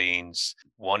couple of scenes,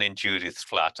 one in Judith's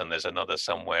flat and there's another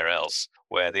somewhere else,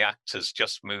 where the actors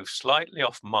just move slightly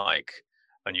off mic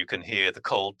and you can hear the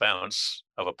cold bounce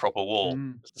of a proper wall.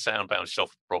 The sound bounces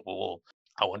off a proper wall.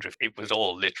 I wonder if it was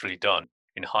all literally done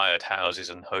in hired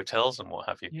houses and hotels and what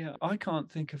have you. Yeah, I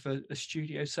can't think of a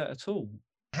studio set at all.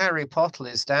 Harry Potter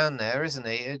is down there, isn't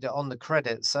he, on the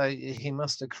credits? So he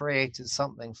must have created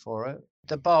something for it.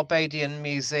 The Barbadian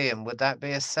Museum, would that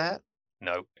be a set?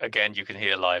 No, again, you can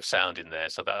hear live sound in there,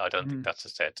 so that I don't think that's a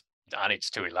set. And it's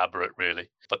too elaborate,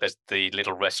 really. But there's the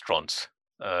little restaurant,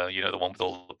 the one with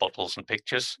all the bottles and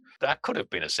pictures. That could have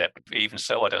been a set, but even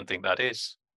so, I don't think that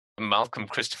is. Malcolm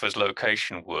Christopher's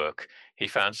location work, he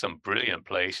found some brilliant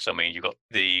places. I mean, you got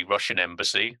the Russian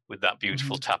embassy with that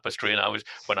beautiful tapestry. And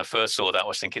when I first saw that, I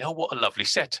was thinking, oh, what a lovely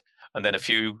set. And then a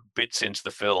few bits into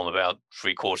the film, about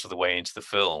 3/4 of the way into the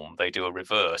film, they do a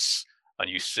reverse and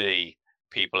you see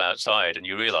people outside and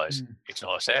you realize it's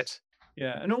not a set.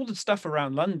 Yeah, and all the stuff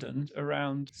around London,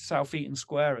 around South Eaton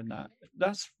Square and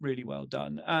that's really well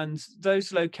done. And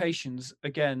those locations,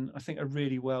 again, I think are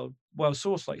really well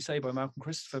sourced, like you say, by Malcolm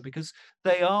Christopher, because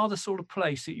they are the sort of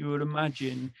place that you would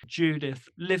imagine Judith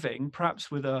living,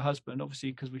 perhaps with her husband,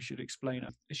 obviously, because we should explain her,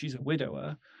 she's a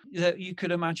widower, that you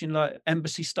could imagine like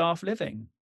embassy staff living.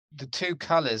 The 2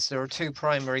 colours, there are 2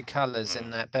 primary colours in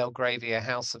that Belgravia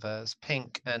house of hers,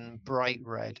 pink and bright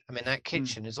red. I mean, that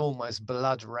kitchen is almost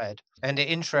blood red. And it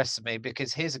interests me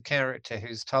because here's a character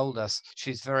who's told us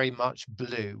she's very much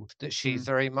blue, that she's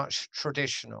very much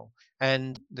traditional.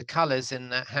 And the colours in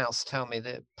that house tell me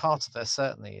that part of her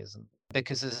certainly isn't.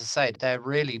 Because, as I say, they're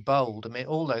really bold. I mean,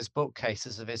 all those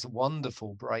bookcases are this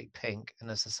wonderful bright pink.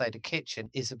 And as I say, the kitchen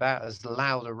is about as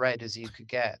loud a red as you could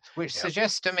get, which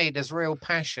suggests to me there's real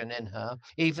passion in her,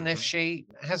 even if she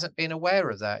hasn't been aware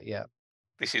of that yet.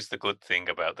 This is the good thing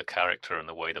about the character and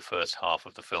the way the first half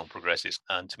of the film progresses.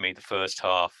 And to me, the first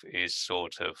half is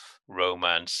sort of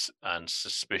romance and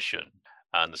suspicion.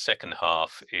 And the second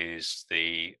half is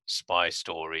the spy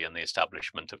story and the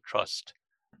establishment of trust.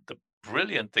 The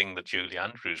brilliant thing that Julie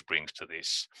Andrews brings to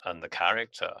this and the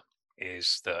character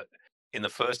is that in the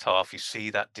first half, you see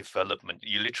that development.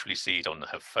 You literally see it on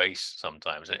her face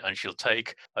sometimes, and she'll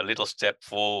take a little step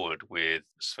forward with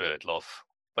Sverdlov.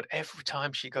 But every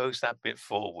time she goes that bit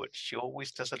forward, she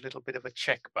always does a little bit of a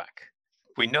check back.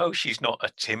 We know she's not a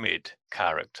timid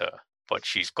character, but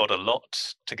she's got a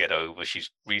lot to get over. She's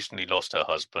recently lost her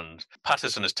husband.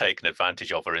 Patterson has taken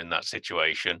advantage of her in that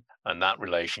situation, and that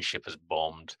relationship has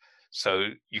bombed. So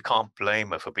you can't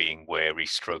blame her for being wary,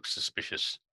 stroke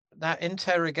suspicious. That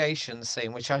interrogation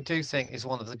scene, which I do think is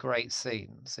one of the great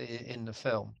scenes in the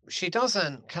film, she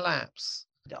doesn't collapse.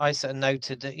 I sort of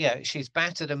noted that, yeah, she's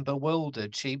battered and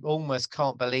bewildered. She almost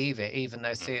can't believe it, even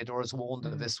though Theodore has warned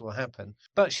her this will happen.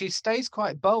 But she stays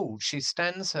quite bold. She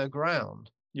stands her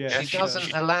ground. Yeah, she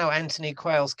doesn't allow Anthony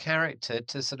Quayle's character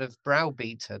to sort of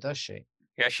browbeat her, does she?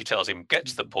 Yeah, she tells him, get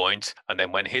to the point, and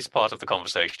then when his part of the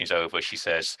conversation is over, she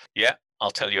says, yeah, I'll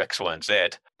tell you X, Y, and Z,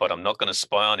 but I'm not going to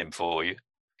spy on him for you.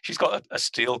 She's got a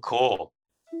steel core.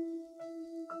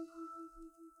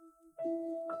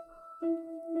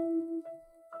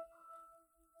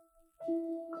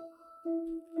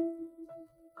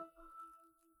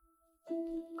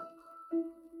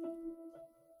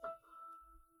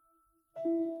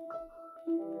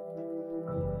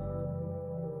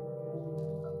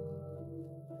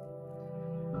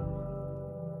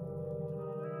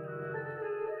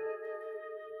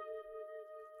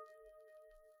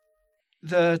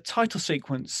 The title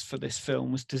sequence for this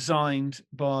film was designed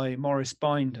by Maurice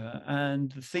Binder, and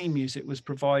the theme music was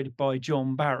provided by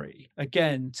John Barry.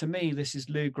 Again, to me, this is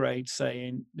Lew Grade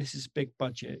saying this is big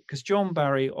budget, because John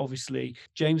Barry, obviously,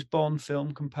 James Bond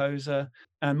film composer,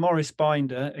 and Maurice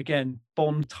Binder, again,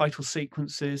 Bond title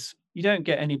sequences. You don't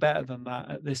get any better than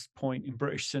that at this point in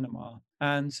British cinema.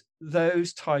 And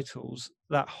those titles,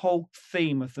 that whole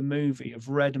theme of the movie of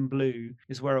red and blue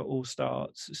is where it all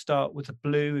starts. It starts with the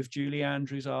blue of Julie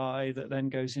Andrews' eye that then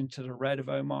goes into the red of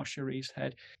Omar Sharif's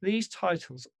head. These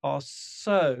titles are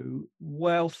so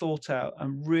well thought out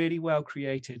and really well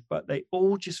created, but they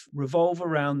all just revolve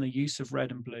around the use of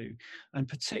red and blue. And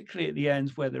particularly at the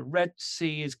end where the Red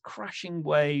Sea is crashing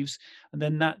waves and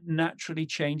then that naturally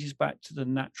changes back to the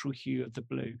natural hue of the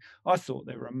blue. I thought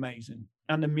they were amazing.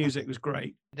 And the music was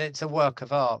great. It's a work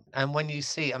of art. And when you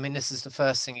see, I mean, this is the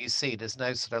first thing you see. There's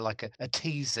no sort of like a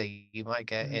teaser you might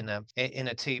get in a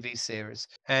TV series.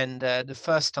 And the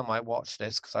first time I watched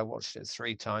this, because I watched it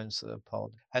 3 times for the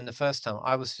pod, and the first time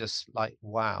I was just like,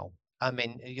 wow. I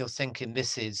mean, you're thinking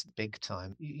this is big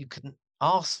time. You couldn't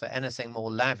ask for anything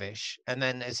more lavish. And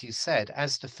then, as you said,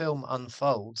 as the film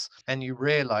unfolds and you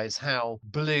realize how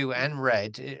blue and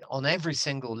red on every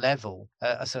single level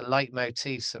are sort of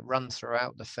leitmotifs that run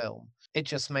throughout the film, it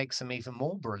just makes them even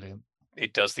more brilliant.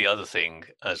 It does the other thing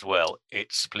as well.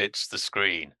 It splits the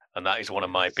screen. And that is one of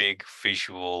my big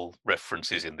visual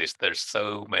references in this. There's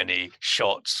so many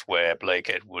shots where Blake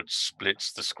Edwards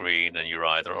splits the screen and you're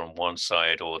either on one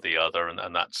side or the other.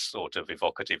 And that's sort of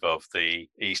evocative of the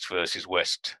East versus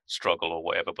West struggle or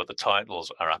whatever. But the titles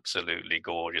are absolutely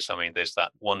gorgeous. I mean, there's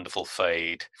that wonderful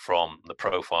fade from the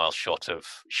profile shot of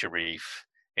Sharif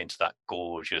into that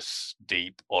gorgeous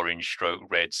deep orange stroke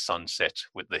red sunset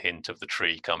with the hint of the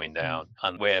tree coming down.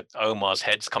 And where Omar's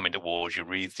head's coming towards you,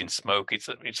 wreathed in smoke, it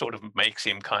sort of makes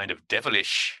him kind of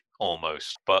devilish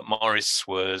almost. But Morris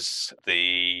was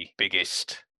the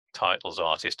biggest titles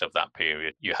artist of that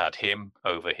period. You had him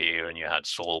over here and you had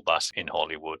Saul Bass in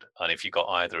Hollywood. And if you got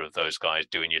either of those guys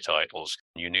doing your titles,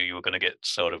 you knew you were going to get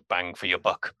sort of bang for your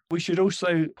buck. We should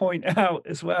also point out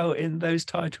as well in those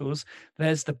titles,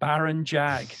 there's the Baron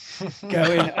Jag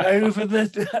going over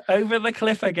the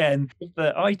cliff again,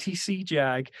 the ITC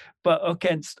Jag, but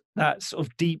against that sort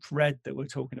of deep red that we're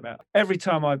talking about. Every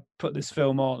time I put this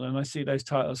film on and I see those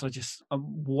titles,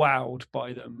 I'm wowed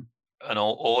by them. And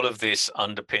all of this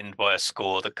underpinned by a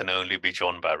score that can only be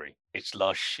John Barry. It's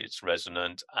lush, it's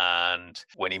resonant, and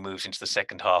when he moves into the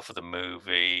second half of the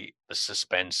movie, the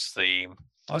suspense theme.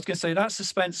 I was going to say that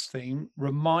suspense theme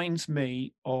reminds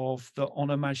me of the On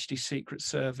Her Majesty's Secret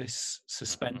Service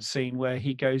suspense scene where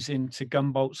he goes into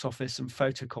Gunbolt's office and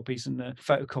photocopies and the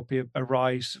photocopy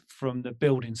arrives from the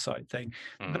building site thing.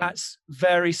 That's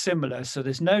very similar. So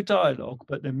there's no dialogue,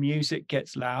 but the music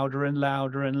gets louder and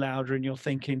louder and louder and you're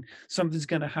thinking something's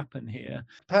going to happen here.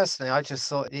 Personally, I just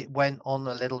thought it went on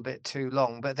a little bit too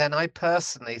long. But then I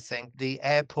personally think the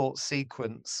airport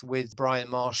sequence with Brian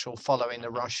Marshall following the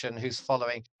Russian who's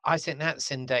following something. I think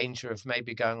that's in danger of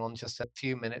maybe going on just a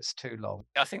few minutes too long.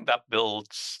 I think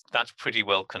that's pretty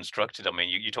well constructed. I mean,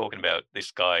 you're talking about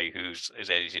this guy who's has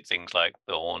edited things like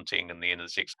The Haunting and The Inner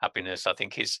Six Happiness. I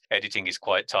think his editing is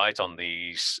quite tight on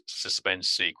these suspense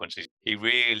sequences. He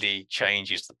really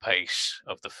changes the pace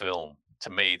of the film. To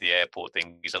me, the airport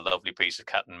thing is a lovely piece of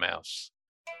cat and mouse.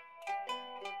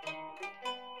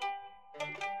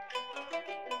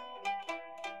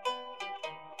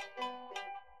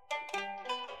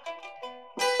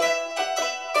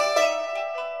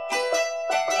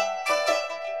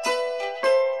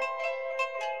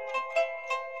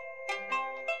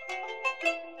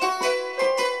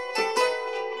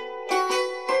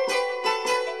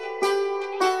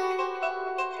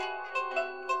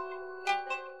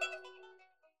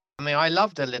 I mean, I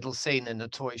loved a little scene in the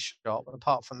toy shop.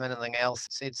 Apart from anything else,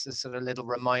 it's a sort of little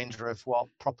reminder of what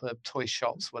proper toy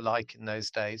shops were like in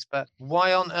those days. But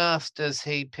why on earth does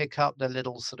he pick up the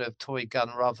little sort of toy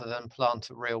gun rather than plant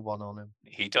a real one on him?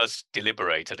 He does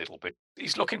deliberate a little bit.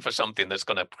 He's looking for something that's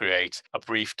going to create a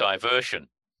brief diversion.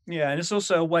 Yeah, and it's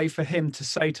also a way for him to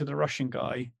say to the Russian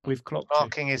guy, "We've clocked you."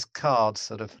 Marking his card,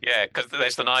 sort of. Yeah, because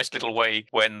there's the nice little way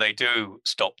when they do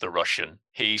stop the Russian,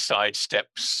 he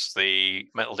sidesteps the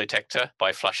metal detector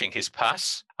by flashing his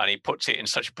pass, and he puts it in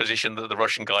such a position that the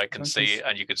Russian guy can see it,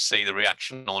 and you can see the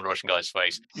reaction on the Russian guy's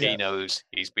face. Yeah. He knows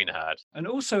he's been had. And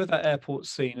also that airport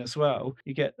scene as well,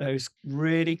 you get those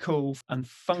really cool and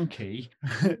funky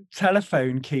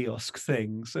telephone kiosk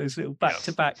things, those little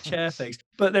back-to-back chair things.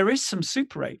 But there is some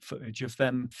Super 8 footage of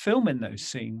them filming those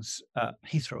scenes at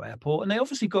Heathrow Airport, and they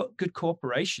obviously got good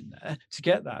cooperation there to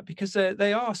get that, because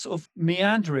they are sort of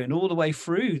meandering all the way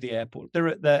through the airport. They're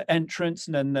at the entrance,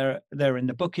 and then they're in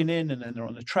the booking in, and then they're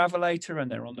on the travelator, and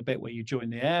they're on the bit where you join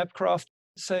the aircraft.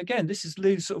 So again, this is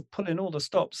Lou sort of pulling all the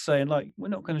stops, saying, like, we're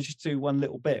not going to just do one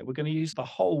little bit. We're going to use the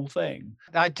whole thing.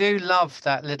 I do love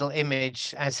that little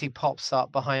image as he pops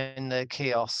up behind the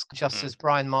kiosk, just as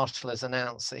Brian Marshall has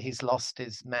announced that he's lost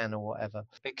his man or whatever,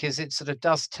 because it sort of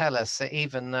does tell us that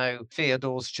even though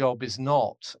Theodore's job is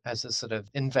not as a sort of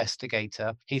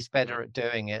investigator, he's better at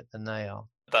doing it than they are.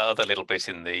 That other little bit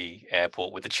in the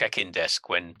airport with the check-in desk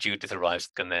when Judith arrives,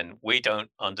 and then we don't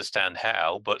understand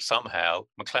how, but somehow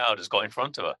MacLeod has got in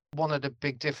front of her. One of the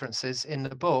big differences in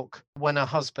the book, when her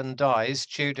husband dies,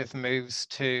 Judith moves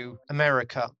to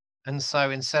America. And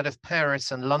so instead of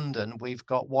Paris and London, we've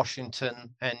got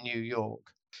Washington and New York.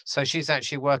 So she's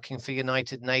actually working for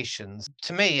United Nations.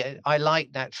 To me, I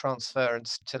like that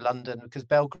transference to London because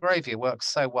Belgravia works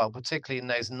so well, particularly in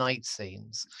those night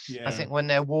scenes. Yeah. I think when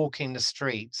they're walking the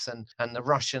streets and the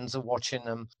Russians are watching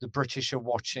them, the British are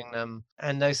watching them,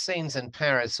 and those scenes in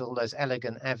Paris, all those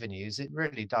elegant avenues, it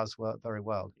really does work very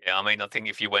well. Yeah, I mean, I think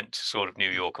if you went to sort of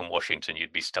New York and Washington,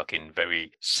 you'd be stuck in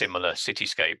very similar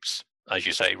cityscapes. As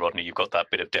you say, Rodney, you've got that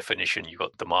bit of definition. You've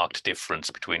got the marked difference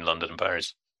between London and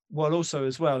Paris. Well, also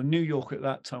as well, New York at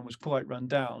that time was quite run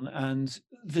down, and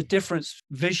the difference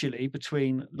visually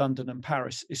between London and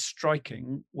Paris is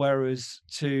striking. Whereas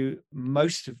to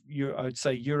most of I would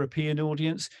say European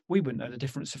audience, we wouldn't know the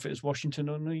difference if it was Washington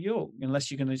or New York, unless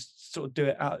you're going to sort of do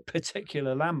it at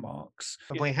particular landmarks.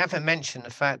 But we haven't mentioned the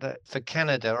fact that for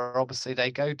Canada, obviously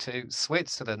they go to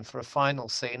Switzerland for a final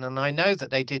scene, and I know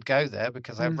that they did go there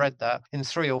because I've read that in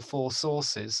 3 or 4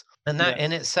 sources. And that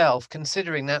in itself,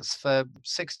 considering that's for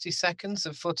 60 seconds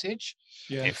of footage,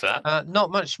 if that,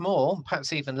 not much more,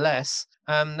 perhaps even less,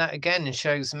 that again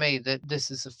shows me that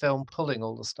this is a film pulling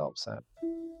all the stops out.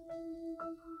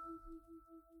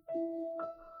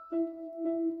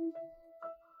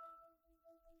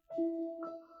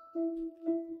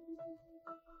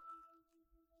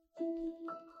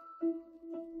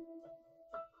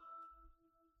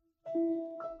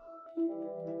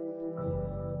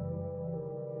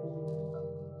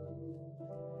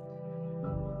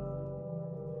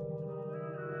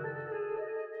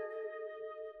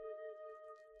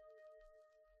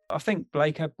 I think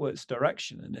Blake Edwards'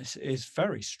 direction in this is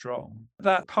very strong.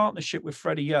 That partnership with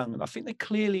Freddie Young, I think they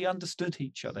clearly understood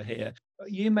each other here.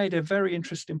 You made a very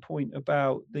interesting point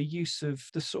about the use of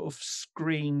the sort of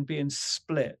screen being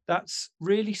split. That's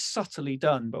really subtly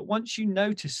done, but once you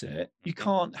notice it, you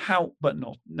can't help but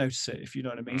not notice it, if you know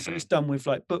what I mean. So it's done with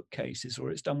like bookcases,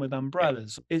 or it's done with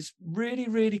umbrellas. It's really,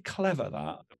 really clever,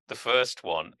 that. The first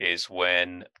one is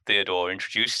when Theodore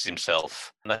introduces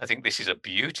himself. And I think this is a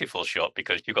beautiful shot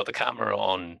because you've got the camera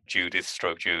on Judith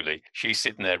 / Julie. She's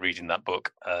sitting there reading that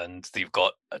book, and you've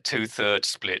got a 2/3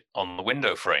 split on the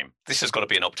window frame. This has got to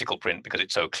be an optical print because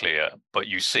it's so clear, but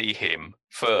you see him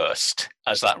first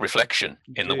as that reflection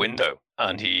in the window.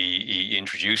 And he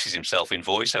introduces himself in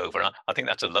voiceover. I think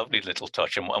that's a lovely little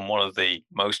touch. And one of the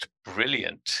most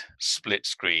brilliant split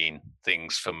screen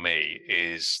things for me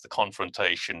is the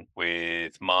confrontation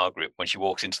with Margaret when she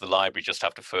walks into the library just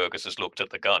after Fergus has looked at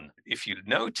the gun. If you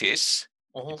notice,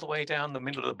 all the way down the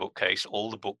middle of the bookcase, all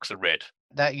the books are red.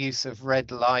 That use of red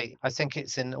light, I think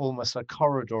it's in almost a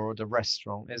corridor of the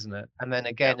restaurant, isn't it? And then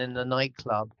again in the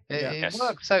nightclub. It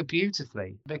works so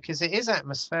beautifully because it is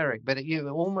atmospheric, but you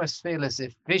almost feel as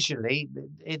if visually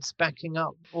it's backing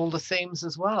up all the themes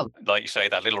as well. Like you say,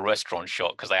 that little restaurant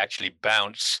shot, because they actually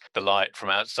bounce the light from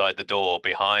outside the door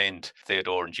behind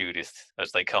Theodore and Judith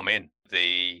as they come in.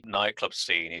 The nightclub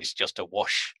scene is just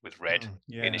awash with red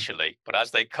initially, but as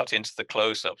they cut into the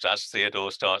close-ups, as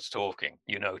Theodore starts talking,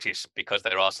 you notice, because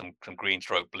there are some green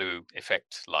stroke blue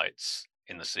effect lights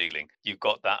in the ceiling, you've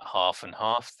got that half and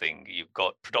half thing. You've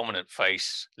got predominant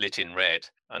face lit in red,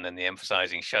 and then the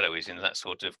emphasizing shadow is in that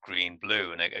sort of green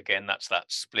blue. And again, that's that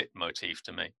split motif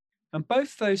to me. And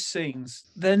both those scenes,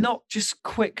 they're not just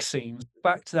quick scenes.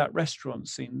 Back to that restaurant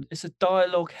scene, it's a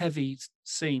dialogue heavy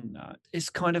scene. That is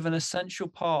kind of an essential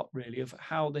part, really, of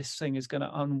how this thing is going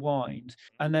to unwind.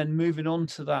 And then moving on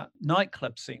to that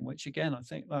nightclub scene, which again, I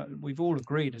think we've all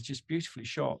agreed is just beautifully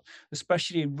shot,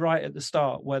 especially right at the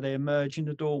start where they emerge in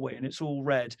the doorway and it's all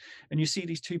red. And you see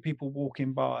these two people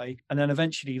walking by. And then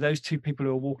eventually those two people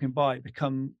who are walking by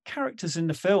become characters in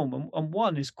the film. And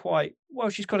one is quite, well,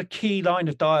 she's got a key line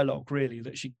of dialogue, really,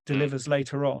 that she delivers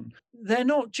later on. They're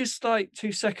not just like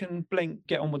 2-second blink,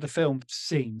 get on with the film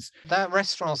scenes. That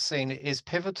restaurant scene is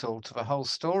pivotal to the whole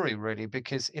story, really,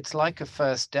 because it's like a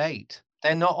first date.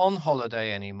 They're not on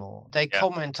holiday anymore. They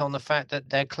comment on the fact that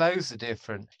their clothes are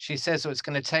different. She says, it's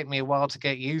going to take me a while to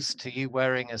get used to you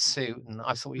wearing a suit. And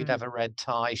I thought you'd have a red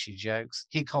tie, she jokes.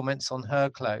 He comments on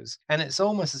her clothes. And it's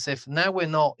almost as if now we're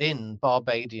not in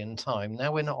Barbadian time.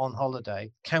 Now we're not on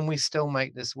holiday. Can we still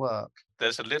make this work?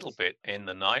 There's a little bit in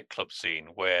the nightclub scene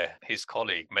where his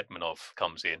colleague Medmenov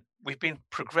comes in. We've been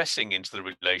progressing into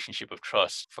the relationship of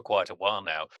trust for quite a while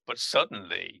now, but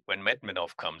suddenly when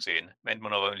Medmenov comes in,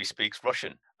 Medmenov only speaks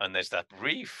Russian. And there's that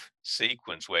brief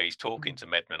sequence where he's talking to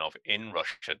Medmenov in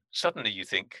Russian. Suddenly you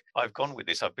think, I've gone with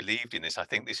this, I've believed in this, I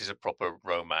think this is a proper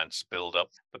romance build up.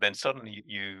 But then suddenly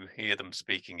you hear them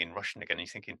speaking in Russian again, and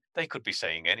you're thinking, they could be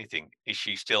saying anything. Is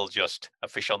she still just a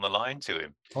fish on the line to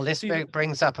him? Well, this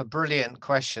brings up a brilliant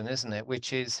question, isn't it?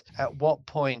 Which is, at what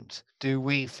point do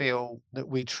we feel that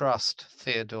we trust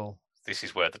Theodore? This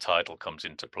is where the title comes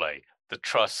into play. The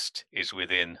trust is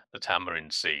within the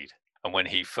tamarind seed. And when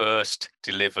he first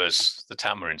delivers the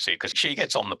tamarind seed, because she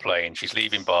gets on the plane, she's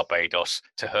leaving Barbados,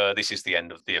 to her, this is the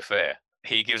end of the affair.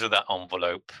 He gives her that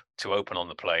envelope to open on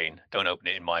the plane. Don't open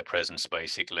it in my presence,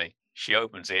 basically. She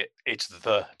opens it. It's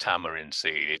the tamarind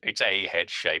seed. It's a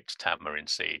head-shaped tamarind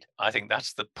seed. I think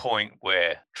that's the point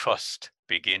where trust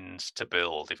begins to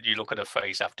build. If you look at her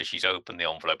face after she's opened the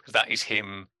envelope, because that is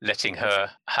him letting her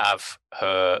have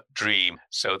her dream.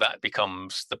 So that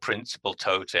becomes the principal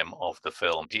totem of the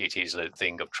film. It is a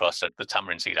thing of trust. The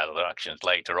tamarind seed other actions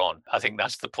later on. I think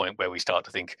that's the point where we start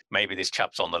to think maybe this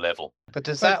chap's on the level. But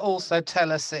does that also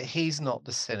tell us that he's not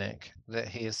the cynic that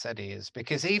he has said he is?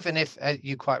 Because even if,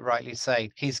 you quite rightly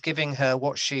say, he's giving her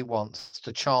what she wants,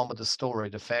 the charm of the story,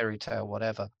 the fairy tale,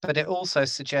 whatever. But it also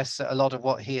suggests that a lot of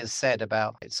what he has said about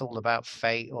it's all about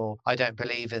fate, or I don't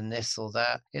believe in this or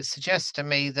that, it suggests to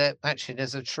me that actually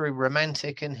there's a true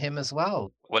romantic in him as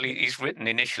well. Well, he's written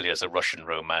initially as a Russian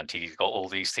romantic. He's got all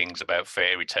these things about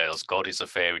fairy tales. God is a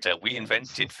fairy tale. We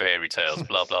invented fairy tales,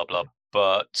 blah, blah, blah.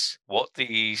 But what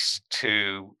these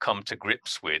two come to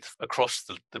grips with across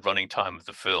the running time of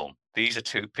the film, these are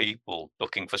two people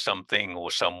looking for something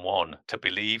or someone to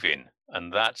believe in.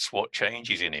 And that's what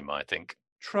changes in him, I think.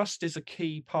 Trust is a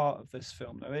key part of this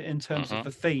film, though, in terms of the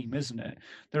theme, isn't it?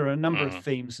 There are a number of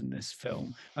themes in this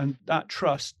film, and that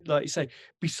trust, like you say,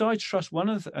 besides trust, one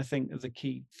of I think of the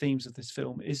key themes of this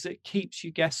film is it keeps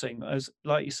you guessing, as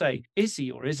like you say, is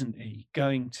he or isn't he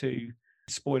going to,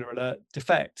 spoiler alert,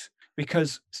 defect?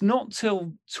 Because it's not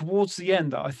till towards the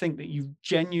end that I think that you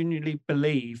genuinely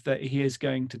believe that he is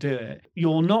going to do it.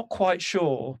 You're not quite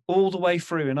sure all the way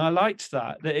through. And I liked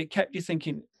that it kept you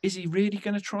thinking, is he really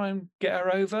going to try and get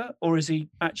her over? Or is he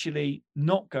actually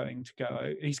not going to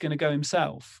go? He's going to go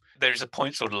himself. There's a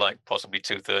point sort of like possibly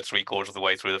 2/3, 3/4 of the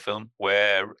way through the film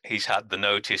where he's had the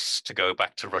notice to go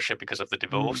back to Russia because of the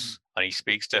divorce. And he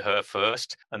speaks to her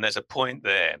first. And there's a point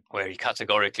there where he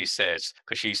categorically says,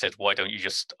 because she said, why don't you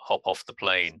just hop off the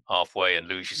plane halfway and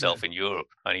lose yourself in Europe?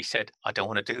 And he said, I don't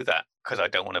want to do that because I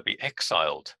don't want to be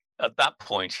exiled. at that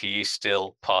point, he is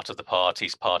still part of the party,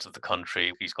 he's part of the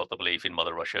country, he's got the belief in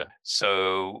Mother Russia.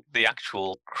 So the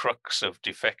actual crux of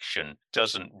defection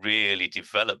doesn't really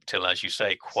develop till, as you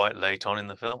say, quite late on in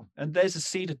the film. And there's a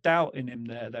seed of doubt in him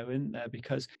there, though, isn't there?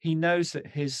 Because he knows that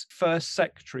his first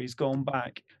secretary's gone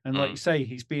back. And like you say,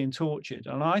 he's being tortured.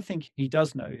 And I think he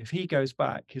does know if he goes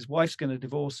back, his wife's going to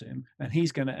divorce him and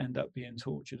he's going to end up being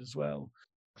tortured as well.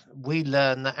 We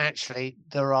learn that actually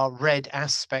there are red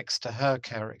aspects to her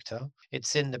character.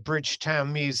 It's in the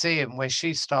Bridgetown Museum where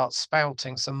she starts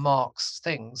spouting some Marx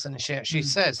things, and she actually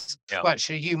says, well,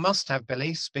 actually, you must have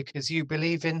beliefs because you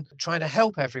believe in trying to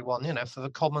help everyone, for the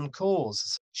common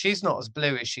cause. She's not as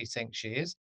blue as she thinks she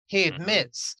is. He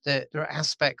admits that there are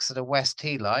aspects of the West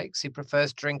he likes. He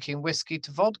prefers drinking whiskey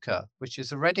to vodka, which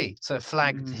is already sort of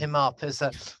flagged him up as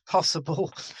a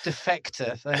possible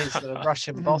defector for his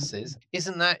Russian bosses.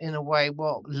 Isn't that, in a way,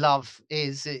 what love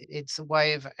is? It's a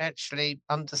way of actually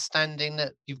understanding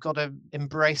that you've got to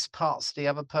embrace parts of the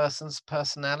other person's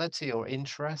personality or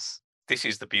interests. This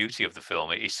is the beauty of the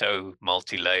film. It is so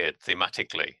multi-layered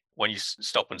thematically. When you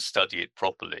stop and study it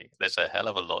properly, there's a hell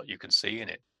of a lot you can see in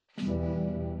it.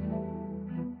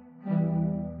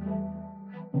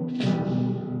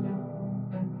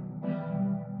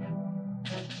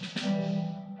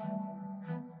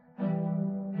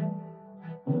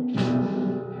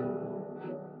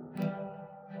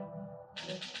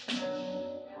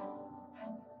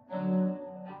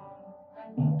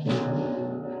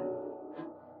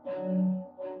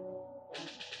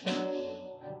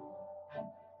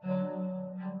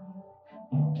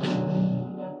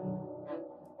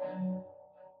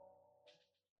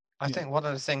 I think one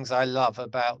of the things I love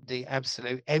about the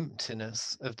absolute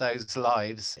emptiness of those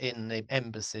lives in the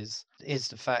embassies is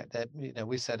the fact that,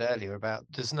 we said earlier about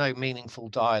there's no meaningful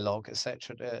dialogue,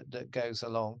 etc., that goes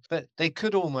along, but they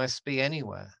could almost be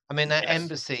anywhere. I mean, that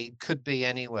embassy could be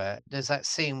anywhere. There's that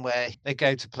scene where they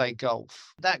go to play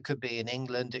golf. That could be in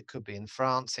England, it could be in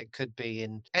France, it could be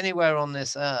in anywhere on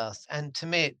this earth. And to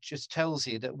me, it just tells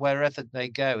you that wherever they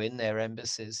go in their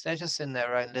embassies, they're just in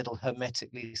their own little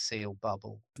hermetically sealed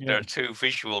bubble. There are two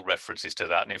visual references to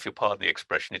that, and if you pardon the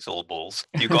expression, it's all balls.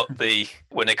 You've got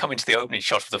when they come into the opening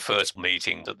shot of the first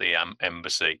meeting at the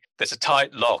embassy, there's a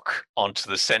tight lock onto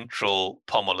the central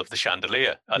pommel of the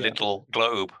chandelier, a little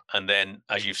globe, and then,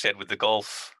 as you've said with the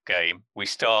golf game, we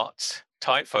start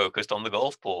tight focused on the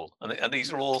golf ball, and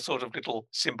these are all sort of little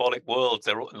symbolic worlds.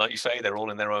 They're all, like you say, they're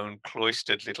all in their own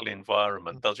cloistered little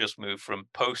environment. They'll just move from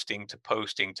posting to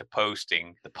posting to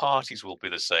posting. The parties will be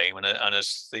the same, and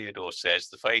as Theodore says,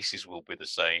 the faces will be the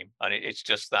same, and it's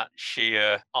just that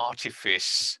sheer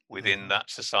artifice within that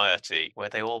society where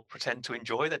they all pretend to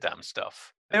enjoy the damn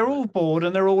stuff. They're all bored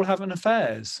and they're all having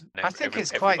affairs. I think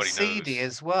it's quite seedy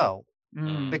as well.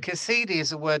 Because seedy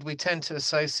is a word we tend to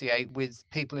associate with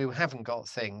people who haven't got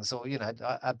things, or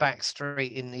a back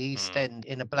street in the East End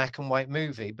in a black and white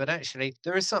movie. But actually,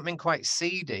 there is something quite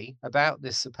seedy about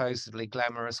this supposedly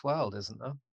glamorous world, isn't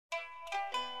there?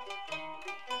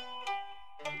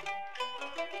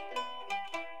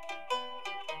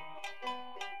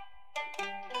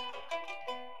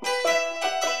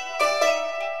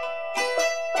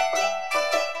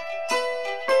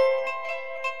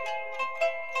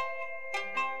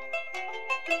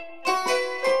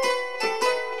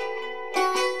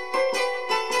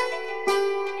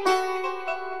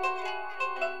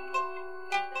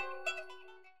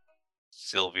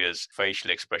 Sylvia's facial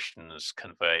expressions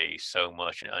convey so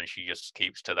much, and she just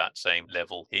keeps to that same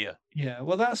level here. Yeah,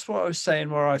 well, that's what I was saying,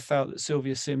 where I felt that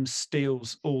Sylvia Sims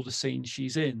steals all the scenes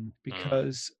she's in,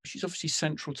 because she's obviously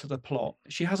central to the plot.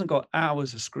 She hasn't got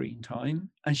hours of screen time,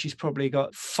 and she's probably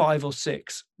got 5 or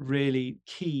 6 really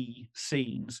key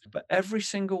scenes. But every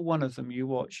single one of them you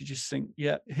watch, you just think,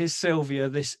 yeah, here's Sylvia,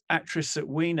 this actress that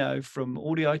we know from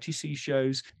all the ITC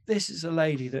shows. This is a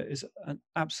lady that is an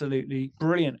absolutely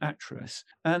brilliant actress.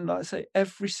 And like I say,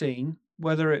 every scene,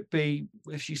 whether it be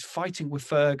if she's fighting with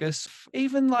Fergus,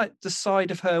 even like the side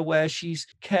of her where she's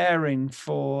caring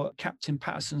for Captain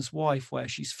Patterson's wife, where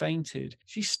she's fainted,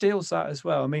 she steals that as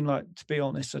well. I mean, like, to be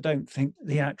honest, I don't think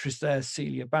the actress there,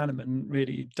 Celia Bannerman,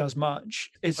 really does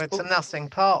much. It's a nothing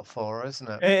part for her, isn't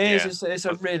it? It is. It's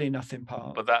a really nothing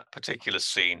part. But that particular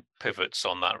scene pivots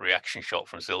on that reaction shot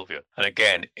from Sylvia. And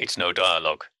again, it's no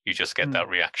dialogue. You just get that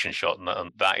reaction shot,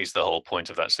 and that is the whole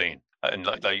point of that scene. And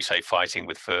like you say, fighting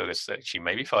with Fergus, that she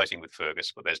may be fighting with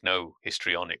Fergus, but there's no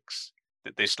histrionics.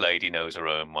 that this lady knows her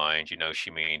own mind.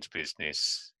 She means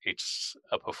business. It's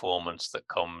a performance that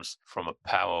comes from a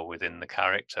power within the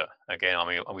character. Again, I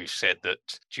mean, we've said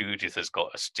that Judith has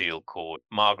got a steel cord.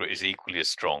 Margaret is equally as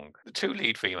strong. The two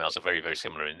lead females are very, very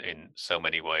similar in so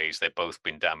many ways. They've both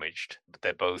been damaged, but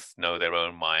they both know their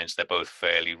own minds. They're both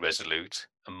fairly resolute.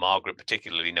 And Margaret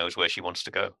particularly knows where she wants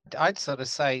to go. I'd sort of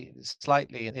say,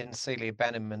 slightly in Celia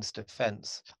Benjamin's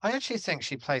defense, I actually think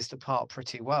she plays the part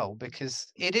pretty well, because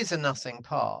it is a nothing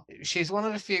part. She's one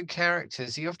of the few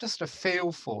characters you have to sort of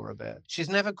feel for a bit. She's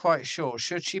never quite sure,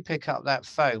 should she pick up that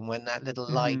phone when that little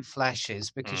light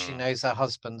flashes, because she knows her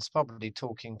husband's probably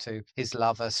talking to his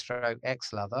lover stroke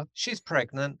ex-lover. She's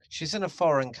pregnant. She's in a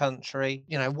foreign country.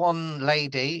 One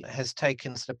lady has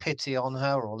taken sort of pity on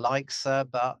her or likes her,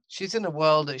 but she's in a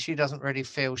world that she doesn't really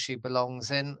feel she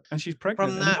belongs in. And she's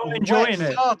pregnant From and that not enjoying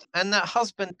it. Fart, and that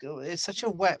husband is such a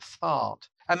wet fart.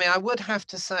 I mean, I would have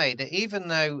to say that even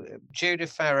though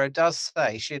Judith Farrow does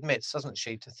say, she admits, doesn't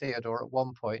she, to Theodore at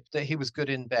one point, that he was good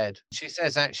in bed. She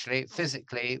says, actually,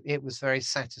 physically, it was very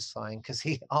satisfying, because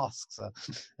he asks her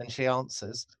and she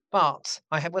answers. But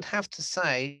I would have to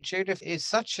say, Judith is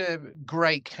such a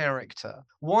great character.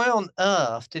 Why on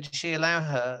earth did she allow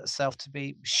herself to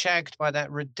be shagged by that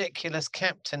ridiculous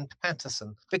Captain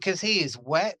Patterson? Because he is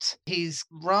wet. He's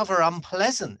rather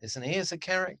unpleasant, isn't he, as a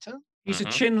character? He's a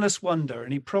chinless wonder,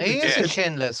 and he is a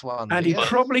chinless wonder. And he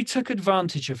probably took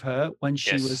advantage of her when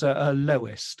she was at her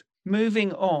lowest.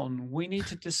 Moving on, we need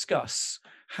to discuss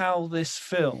how this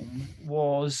film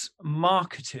was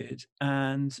marketed,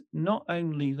 and not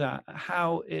only that,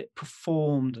 how it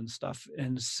performed and stuff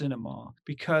in the cinema,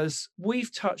 because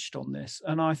we've touched on this,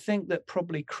 and I think that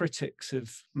probably critics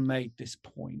have made this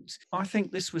point. I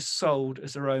think this was sold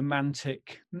as a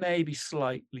romantic, maybe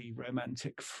slightly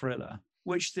romantic thriller,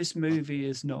 which this movie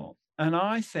is not. And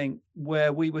I think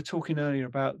where we were talking earlier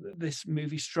about this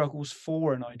movie struggles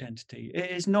for an identity,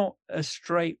 it is not a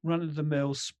straight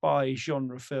run-of-the-mill spy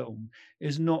genre film. It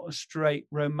is not a straight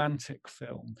romantic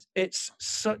film. It's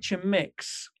such a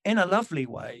mix in a lovely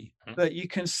way that you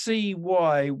can see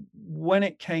why, when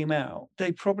it came out,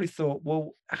 they probably thought,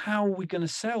 well, how are we going to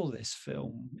sell this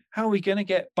film? How are we going to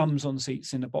get bums on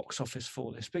seats in the box office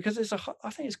for this? Because I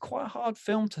think it's quite a hard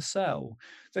film to sell.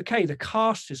 Okay, the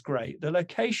cast is great. The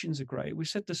locations are great. We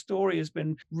said the story has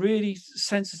been really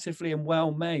sensitively and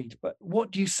well made. But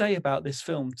what do you say about this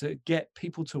film to get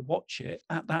people to watch it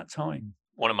at that time?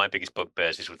 One of my biggest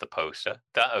bugbears is with the poster.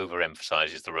 That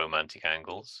overemphasizes the romantic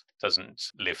angles,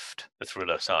 doesn't lift the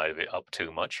thriller side of it up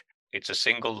too much. It's a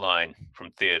single line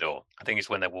from Theodore. I think it's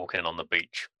when they're walking on the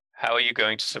beach. How are you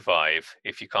going to survive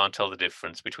if you can't tell the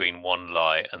difference between one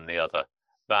lie and the other?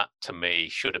 That, to me,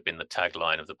 should have been the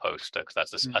tagline of the poster, because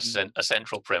that's a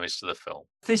central premise to the film.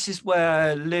 This is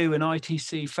where Lou and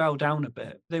ITC fell down a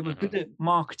bit. They were good at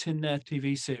marketing their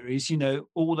TV series,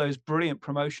 all those brilliant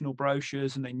promotional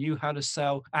brochures, and they knew how to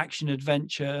sell action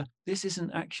adventure. This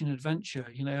isn't action adventure.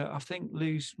 I think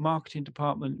Lou's marketing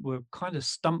department were kind of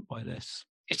stumped by this.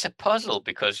 It's a puzzle,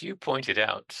 because you pointed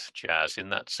out, Jazz, in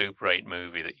that Super 8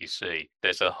 movie that you see,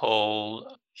 there's a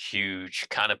whole huge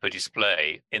canopy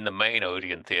display in the main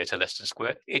Odeon Theatre, Leicester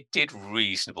Square. It did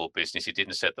reasonable business. It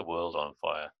didn't set the world on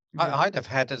fire. I'd have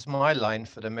had as my line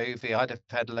for the movie, I'd have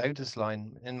had Loda's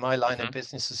line. In my line of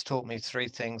business has taught me three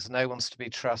things. No one's to be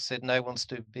trusted, no one's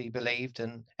to be believed,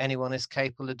 and anyone is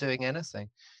capable of doing anything.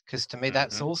 Because to me,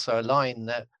 that's also a line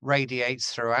that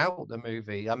radiates throughout the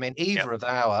movie. I mean, either of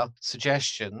our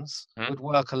suggestions would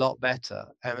work a lot better.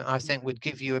 And I think would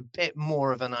give you a bit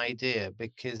more of an idea,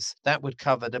 because that would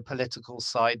cover the political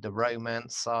side, the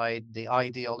romance side, the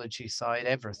ideology side,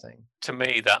 everything. To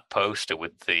me, that poster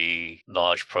with the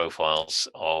large profiles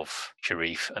of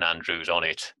Sharif and Andrews on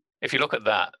it, if you look at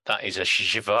that, that is a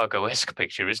Zhivago-esque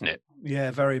picture, isn't it?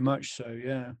 Yeah, very much so,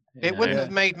 yeah. It wouldn't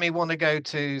have made me want to go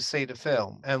to see the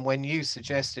film. And when you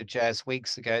suggested, Jazz,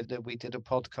 weeks ago that we did a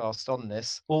podcast on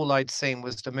this, all I'd seen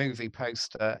was the movie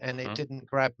poster, and it didn't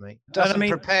grab me. Doesn't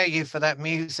prepare you for that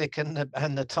music and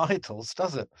the titles,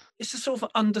 does it? It's a sort of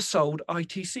undersold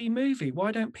ITC movie.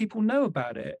 Why don't people know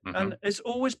about it? And it's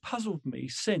always puzzled me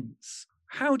since.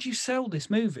 How do you sell this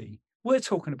movie? We're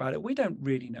talking about it. We don't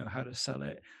really know how to sell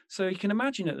it. So you can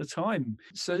imagine at the time.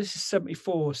 So this is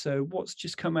 74. So what's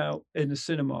just come out in the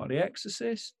cinema? The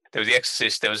Exorcist? There was The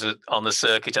Exorcist. There was on the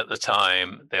circuit at the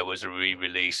time, there was a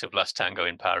re-release of Last Tango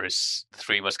in Paris. The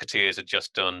Three Musketeers had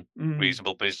just done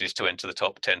reasonable business to enter the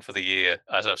top 10 for the year.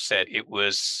 As I've said, it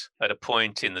was at a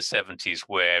point in the 70s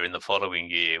where in the following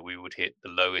year, we would hit the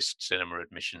lowest cinema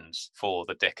admissions for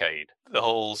the decade. The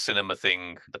whole cinema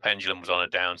thing, the pendulum was on a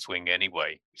downswing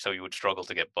anyway. So you would struggle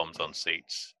to get bums on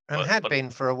seats. And had been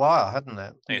for a while, hadn't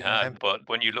it? It had, but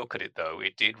when you look at it, though,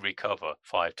 it did recover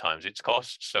 5 times its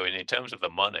cost. So in terms of the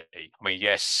money, I mean,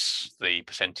 yes, the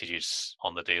percentages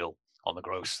on the deal, on the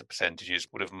gross, the percentages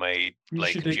would have made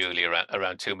Blake and Julie around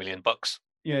 $2 million.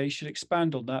 Yeah, you should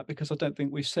expand on that, because I don't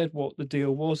think we've said what the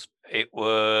deal was. It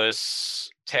was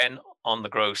 10 on the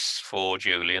gross for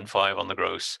Julie and 5 on the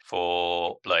gross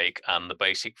for Blake, and the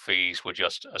basic fees were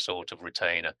just a sort of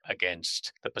retainer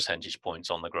against the percentage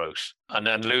points on the gross. And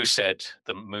then Lou said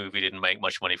the movie didn't make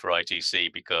much money for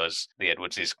ITC because the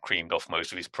Edwardses creamed off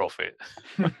most of his profit.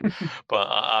 But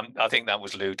I think that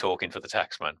was Lou talking for the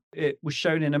taxman. It was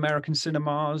shown in American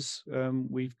cinemas.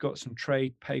 We've got some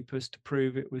trade papers to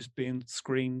prove it was being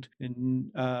screened in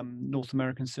North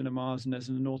American cinemas, and there's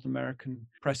a North American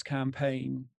press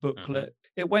campaign booklet.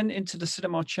 It went into the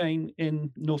cinema chain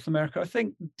in North America. I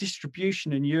think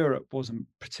distribution in Europe wasn't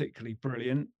particularly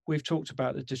brilliant. We've talked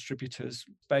about the distributors.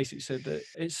 Basically said that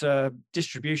it's a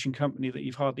distribution company that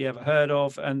you've hardly ever heard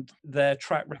of, and their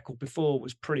track record before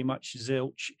was pretty much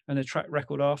zilch, and the track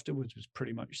record afterwards was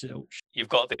pretty much zilch. You've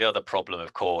got the other problem,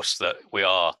 of course, that we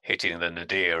are hitting the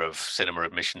nadir of cinema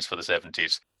admissions for the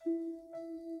 70s.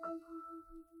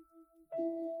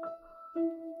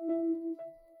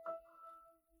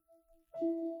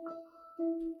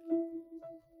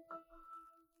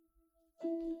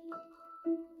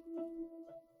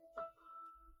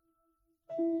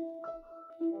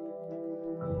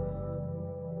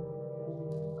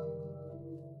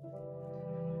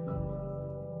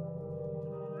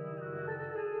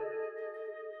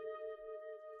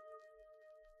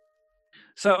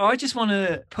 So I just want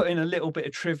to put in a little bit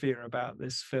of trivia about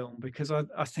this film, because I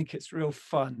think it's real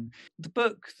fun. The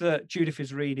book that Judith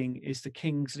is reading is the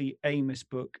Kingsley Amis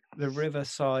book, The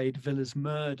Riverside Villas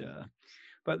Murder.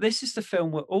 But this is the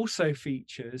film that also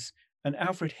features an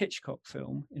Alfred Hitchcock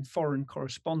film in Foreign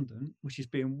Correspondent, which is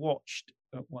being watched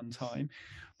at one time.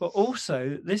 But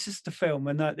also, this is the film,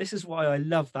 and this is why I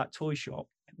love that toy shop,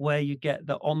 where you get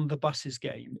the On the Buses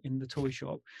game in the toy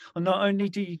shop. And not only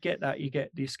do you get that, you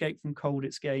get the Escape from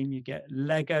Colditz game, you get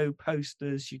Lego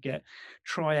posters, you get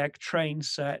Triac train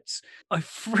sets. I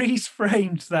freeze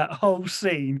framed that whole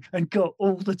scene and got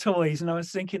all the toys. And I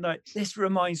was thinking, like, this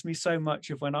reminds me so much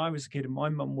of when I was a kid and my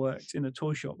mum worked in a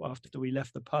toy shop after we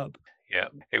left the pub. Yeah,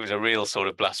 it was a real sort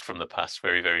of blast from the past.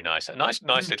 Very, very nice. A nice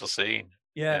little scene.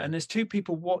 Yeah, and there's 2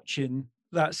 people watching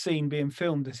that scene being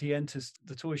filmed as he enters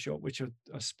the toy shop, which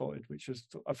I spotted, which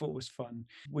I thought was fun.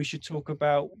 We should talk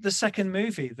about the second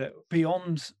movie that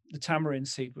beyond the Tamarind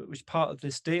Seed, but was part of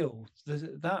this deal.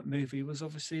 That movie was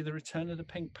obviously The Return of the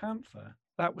Pink Panther.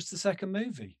 That was the second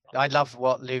movie. I love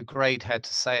what Lou Grade had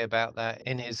to say about that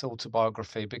in his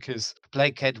autobiography, because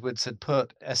Blake Edwards had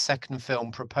put a second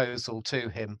film proposal to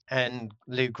him, and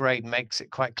Lou Grade makes it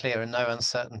quite clear in no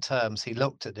uncertain terms. He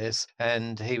looked at this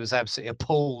and he was absolutely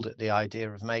appalled at the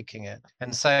idea of making it.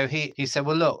 And so he said,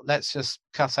 well, look, let's just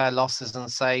cut our losses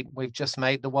and say we've just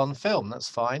made the one film. That's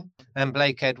fine. And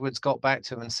Blake Edwards got back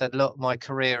to him and said, look, my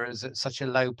career is at such a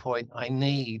low point. I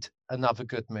need another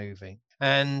good movie.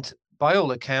 And by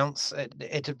all accounts,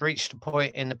 it had reached a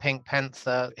point in the Pink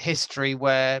Panther history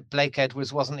where Blake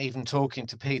Edwards wasn't even talking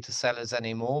to Peter Sellers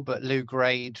anymore, but Lou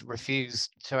Grade refused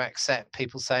to accept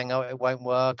people saying, oh, it won't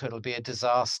work, it'll be a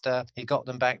disaster. He got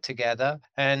them back together,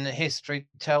 and history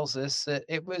tells us that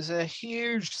it was a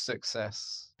huge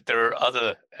success. There are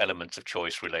other elements of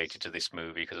choice related to this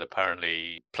movie, because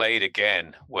apparently Played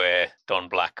Again, where Don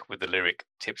Black with the lyric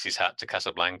tips his hat to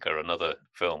Casablanca, another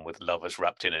film with lovers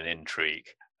wrapped in an intrigue,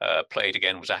 Played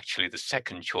Again was actually the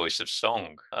second choice of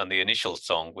song. And the initial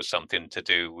song was something to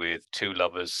do with 2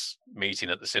 lovers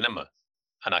meeting at the cinema.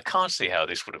 And I can't see how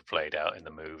this would have played out in the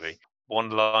movie.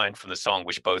 One line from the song,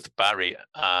 which both Barry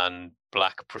and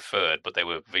Black preferred, but they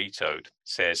were vetoed,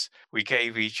 says, "We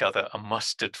gave each other a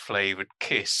mustard-flavored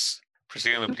kiss,"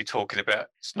 presumably talking about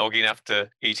snogging after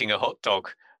eating a hot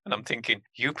dog. And I'm thinking,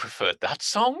 you preferred that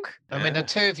song? I mean, the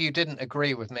 2 of you didn't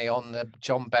agree with me on the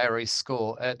John Barry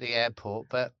score at the airport,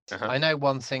 but I know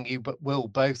one thing you will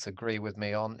both agree with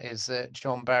me on is that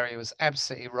John Barry was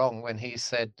absolutely wrong when he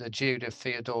said the Judith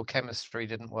Theodore chemistry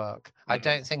didn't work. I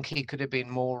don't think he could have been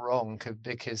more wrong,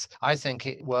 because I think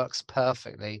it works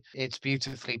perfectly. It's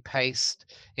beautifully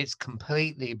paced. It's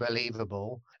completely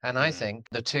believable. And I think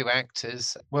the 2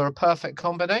 actors were a perfect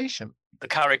combination. The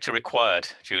character required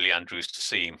Julie Andrews to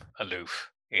seem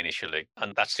aloof initially,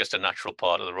 and that's just a natural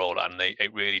part of the role, and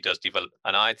it really does develop.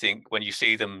 And I think when you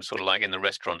see them sort of like in the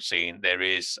restaurant scene, there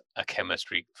is a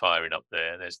chemistry firing up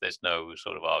there. There's no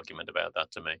sort of argument about that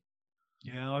to me.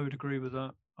 Yeah, I would agree with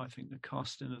that. I think the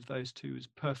casting of those 2 is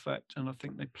perfect, and I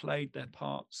think they played their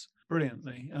parts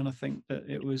brilliantly. And I think that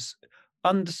it was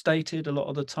understated a lot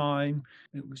of the time.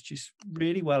 It was just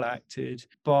really well acted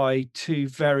by two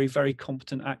very, very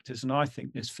competent actors. And I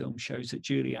think this film shows that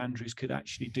Julie Andrews could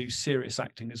actually do serious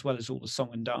acting as well as all the song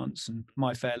and dance and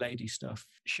My Fair Lady stuff.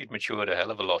 She'd matured a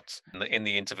hell of a lot in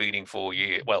the intervening 4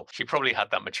 years. Well, she probably had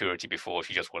that maturity before,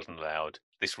 she just wasn't allowed.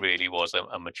 This really was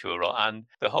a mature role. And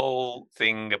the whole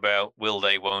thing about will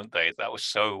they, won't they, that was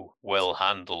so well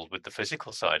handled with the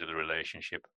physical side of the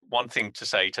relationship. One thing to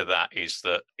say to that is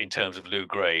that in terms of Lou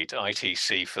Grade,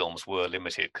 ITC films were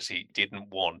limited because he didn't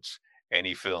want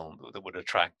any film that would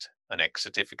attract an X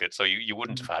certificate. So you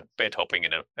wouldn't have had bed hopping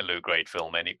in a Lou Grade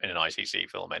film, in an ITC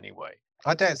film anyway.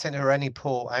 I don't think there are any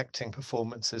poor acting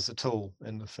performances at all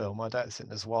in the film. I don't think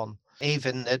there's one.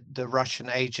 Even the Russian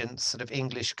agent's sort of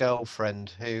English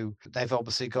girlfriend, who they've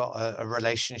obviously got a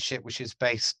relationship which is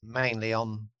based mainly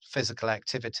on physical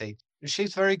activity.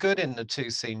 She's very good in the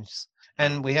two scenes.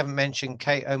 And we haven't mentioned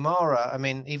Kate O'Mara. I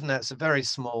mean, even though it's a very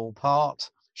small part,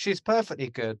 she's perfectly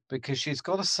good because she's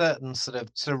got a certain sort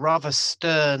of rather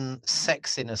stern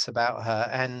sexiness about her.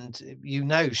 And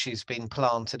she's been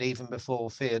planted even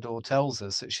before Theodore tells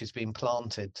us that she's been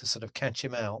planted to sort of catch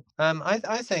him out.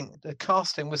 I think the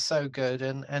casting was so good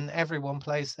and everyone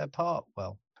plays their part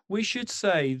well. We should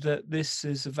say that this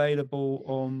is available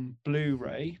on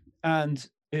Blu-ray and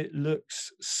it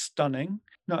looks stunning,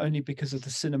 not only because of the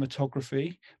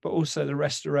cinematography, but also the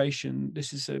restoration.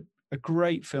 This is a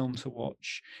great film to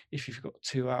watch if you've got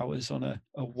 2 hours on a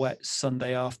wet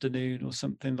Sunday afternoon or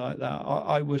something like that.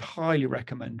 I would highly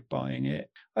recommend buying it.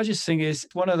 I just think it's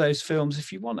one of those films,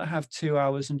 if you want to have 2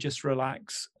 hours and just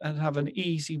relax and have an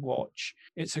easy watch,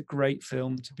 it's a great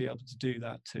film to be able to do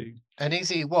that too. An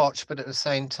easy watch, but at the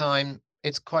same time,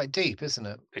 it's quite deep, isn't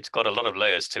it? It's got a lot of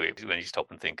layers to it when you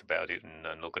stop and think about it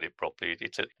and look at it properly.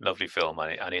 It's a lovely film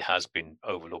and it has been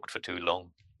overlooked for too long.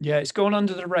 Yeah, it's gone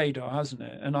under the radar, hasn't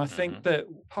it? And I think that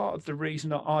part of the reason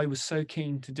that I was so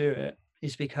keen to do it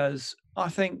is because I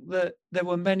think that there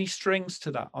were many strings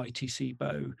to that ITC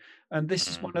bow. And this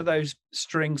is one of those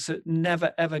strings that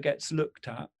never, ever gets looked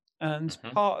at. And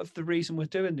part of the reason we're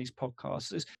doing these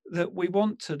podcasts is that we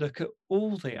want to look at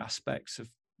all the aspects of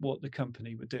what the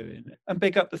company were doing and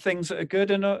big up the things that are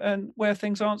good, and where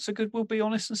things aren't so good, we'll be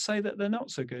honest and say that they're not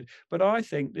so good. But I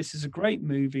think this is a great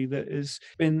movie that has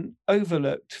been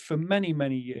overlooked for many,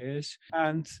 many years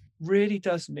and really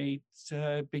does need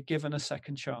to be given a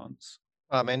second chance.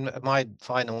 I mean, my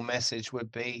final message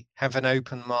would be have an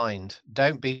open mind.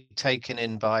 Don't be taken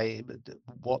in by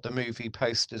what the movie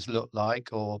posters look like,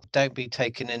 or don't be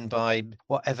taken in by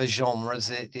whatever genres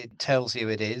it tells you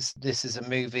it is. This is a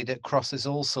movie that crosses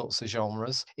all sorts of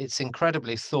genres. It's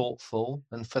incredibly thoughtful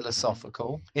and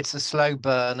philosophical. It's a slow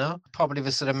burner, probably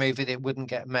the sort of movie that wouldn't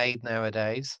get made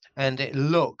nowadays. And it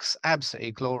looks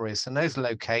absolutely glorious. And those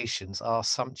locations are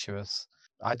sumptuous.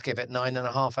 I'd give it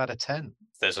 9.5 out of 10.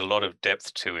 There's a lot of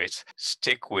depth to it.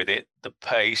 Stick with it. The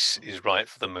pace is right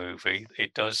for the movie.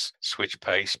 It does switch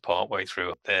pace partway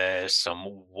through. There's some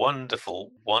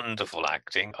wonderful, wonderful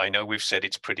acting. I know we've said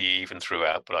it's pretty even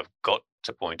throughout, but I've got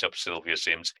to point up Sylvia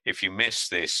Sims. If you miss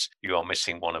this, you are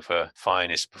missing one of her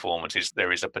finest performances.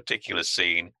 There is a particular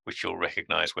scene which you'll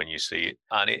recognize when you see it.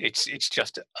 And it's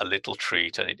just a little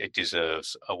treat, and it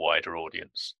deserves a wider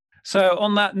audience. So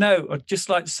on that note, I'd just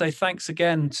like to say thanks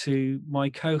again to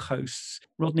my co-hosts,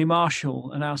 Rodney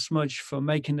Marshall and Al Smudge, for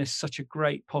making this such a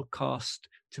great podcast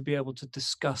to be able to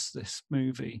discuss this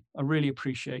movie. I really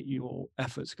appreciate your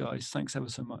efforts, guys. Thanks ever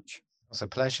so much. It's a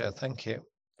pleasure. Thank you.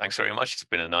 Thanks very much. It's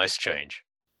been a nice change.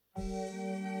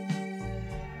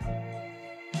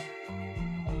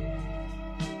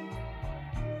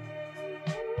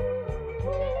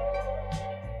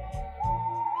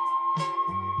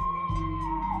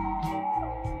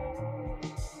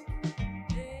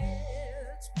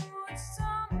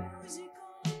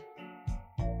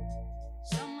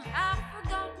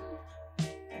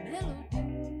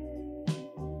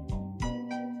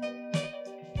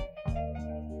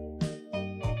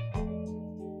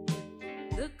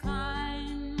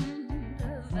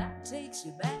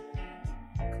 You back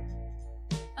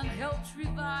and helps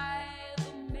revive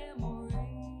the memory.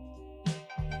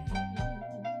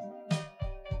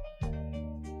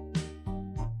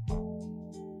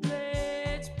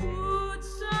 Let's put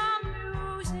some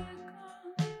music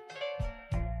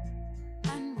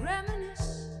on and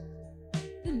reminisce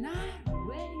the night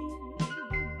away.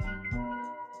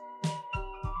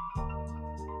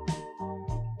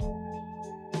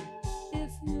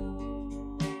 If you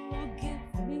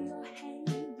give me your hand,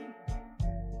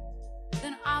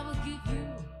 then I will give you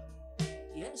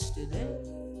yesterday.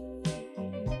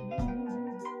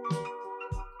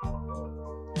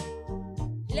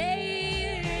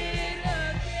 Later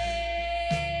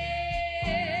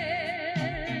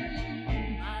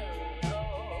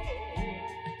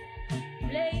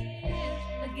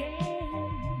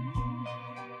again.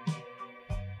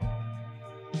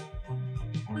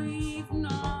 We've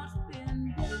not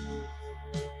been back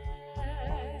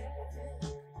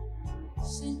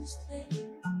since they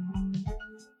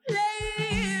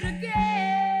played again.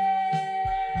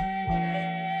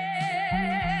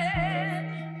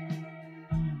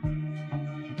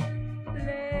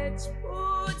 Let's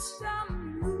put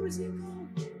some music on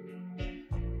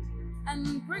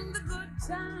and bring the good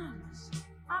times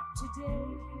up to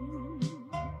date.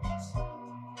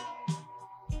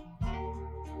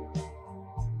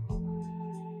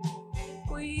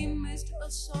 We missed a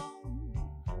song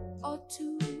or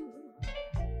two,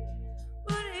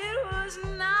 but it was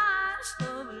nice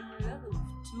of love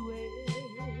to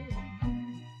wait.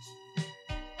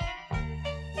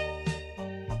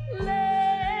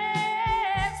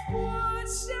 Let's put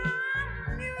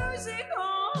some music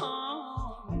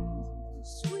on,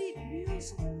 sweet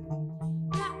music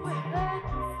that we heard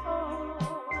before.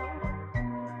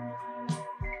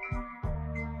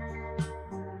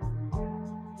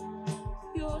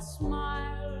 Your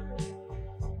smile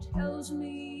tells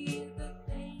me that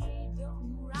they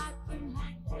don't write them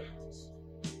like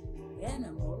that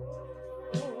anymore.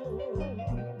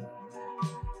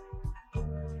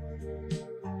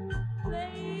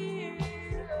 Play it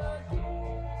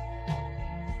again.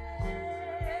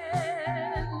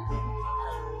 Hello.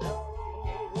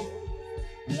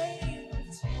 Play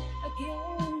it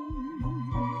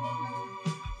again.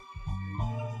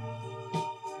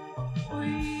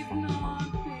 We've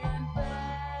not been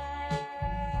back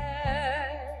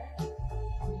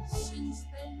since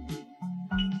then.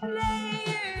 Play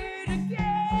it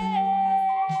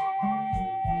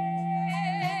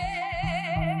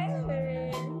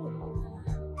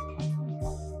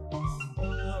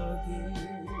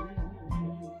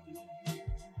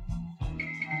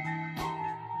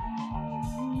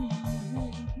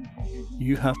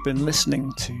You have been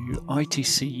listening to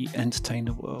ITC Entertain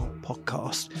the World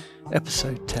podcast,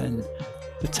 episode 10,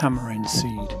 The Tamarind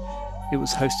Seed. It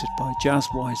was hosted by Jazz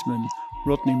Wiseman,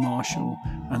 Rodney Marshall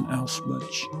and Al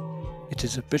Smudge. It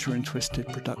is a Bitter and Twisted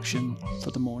production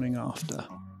for The Morning After.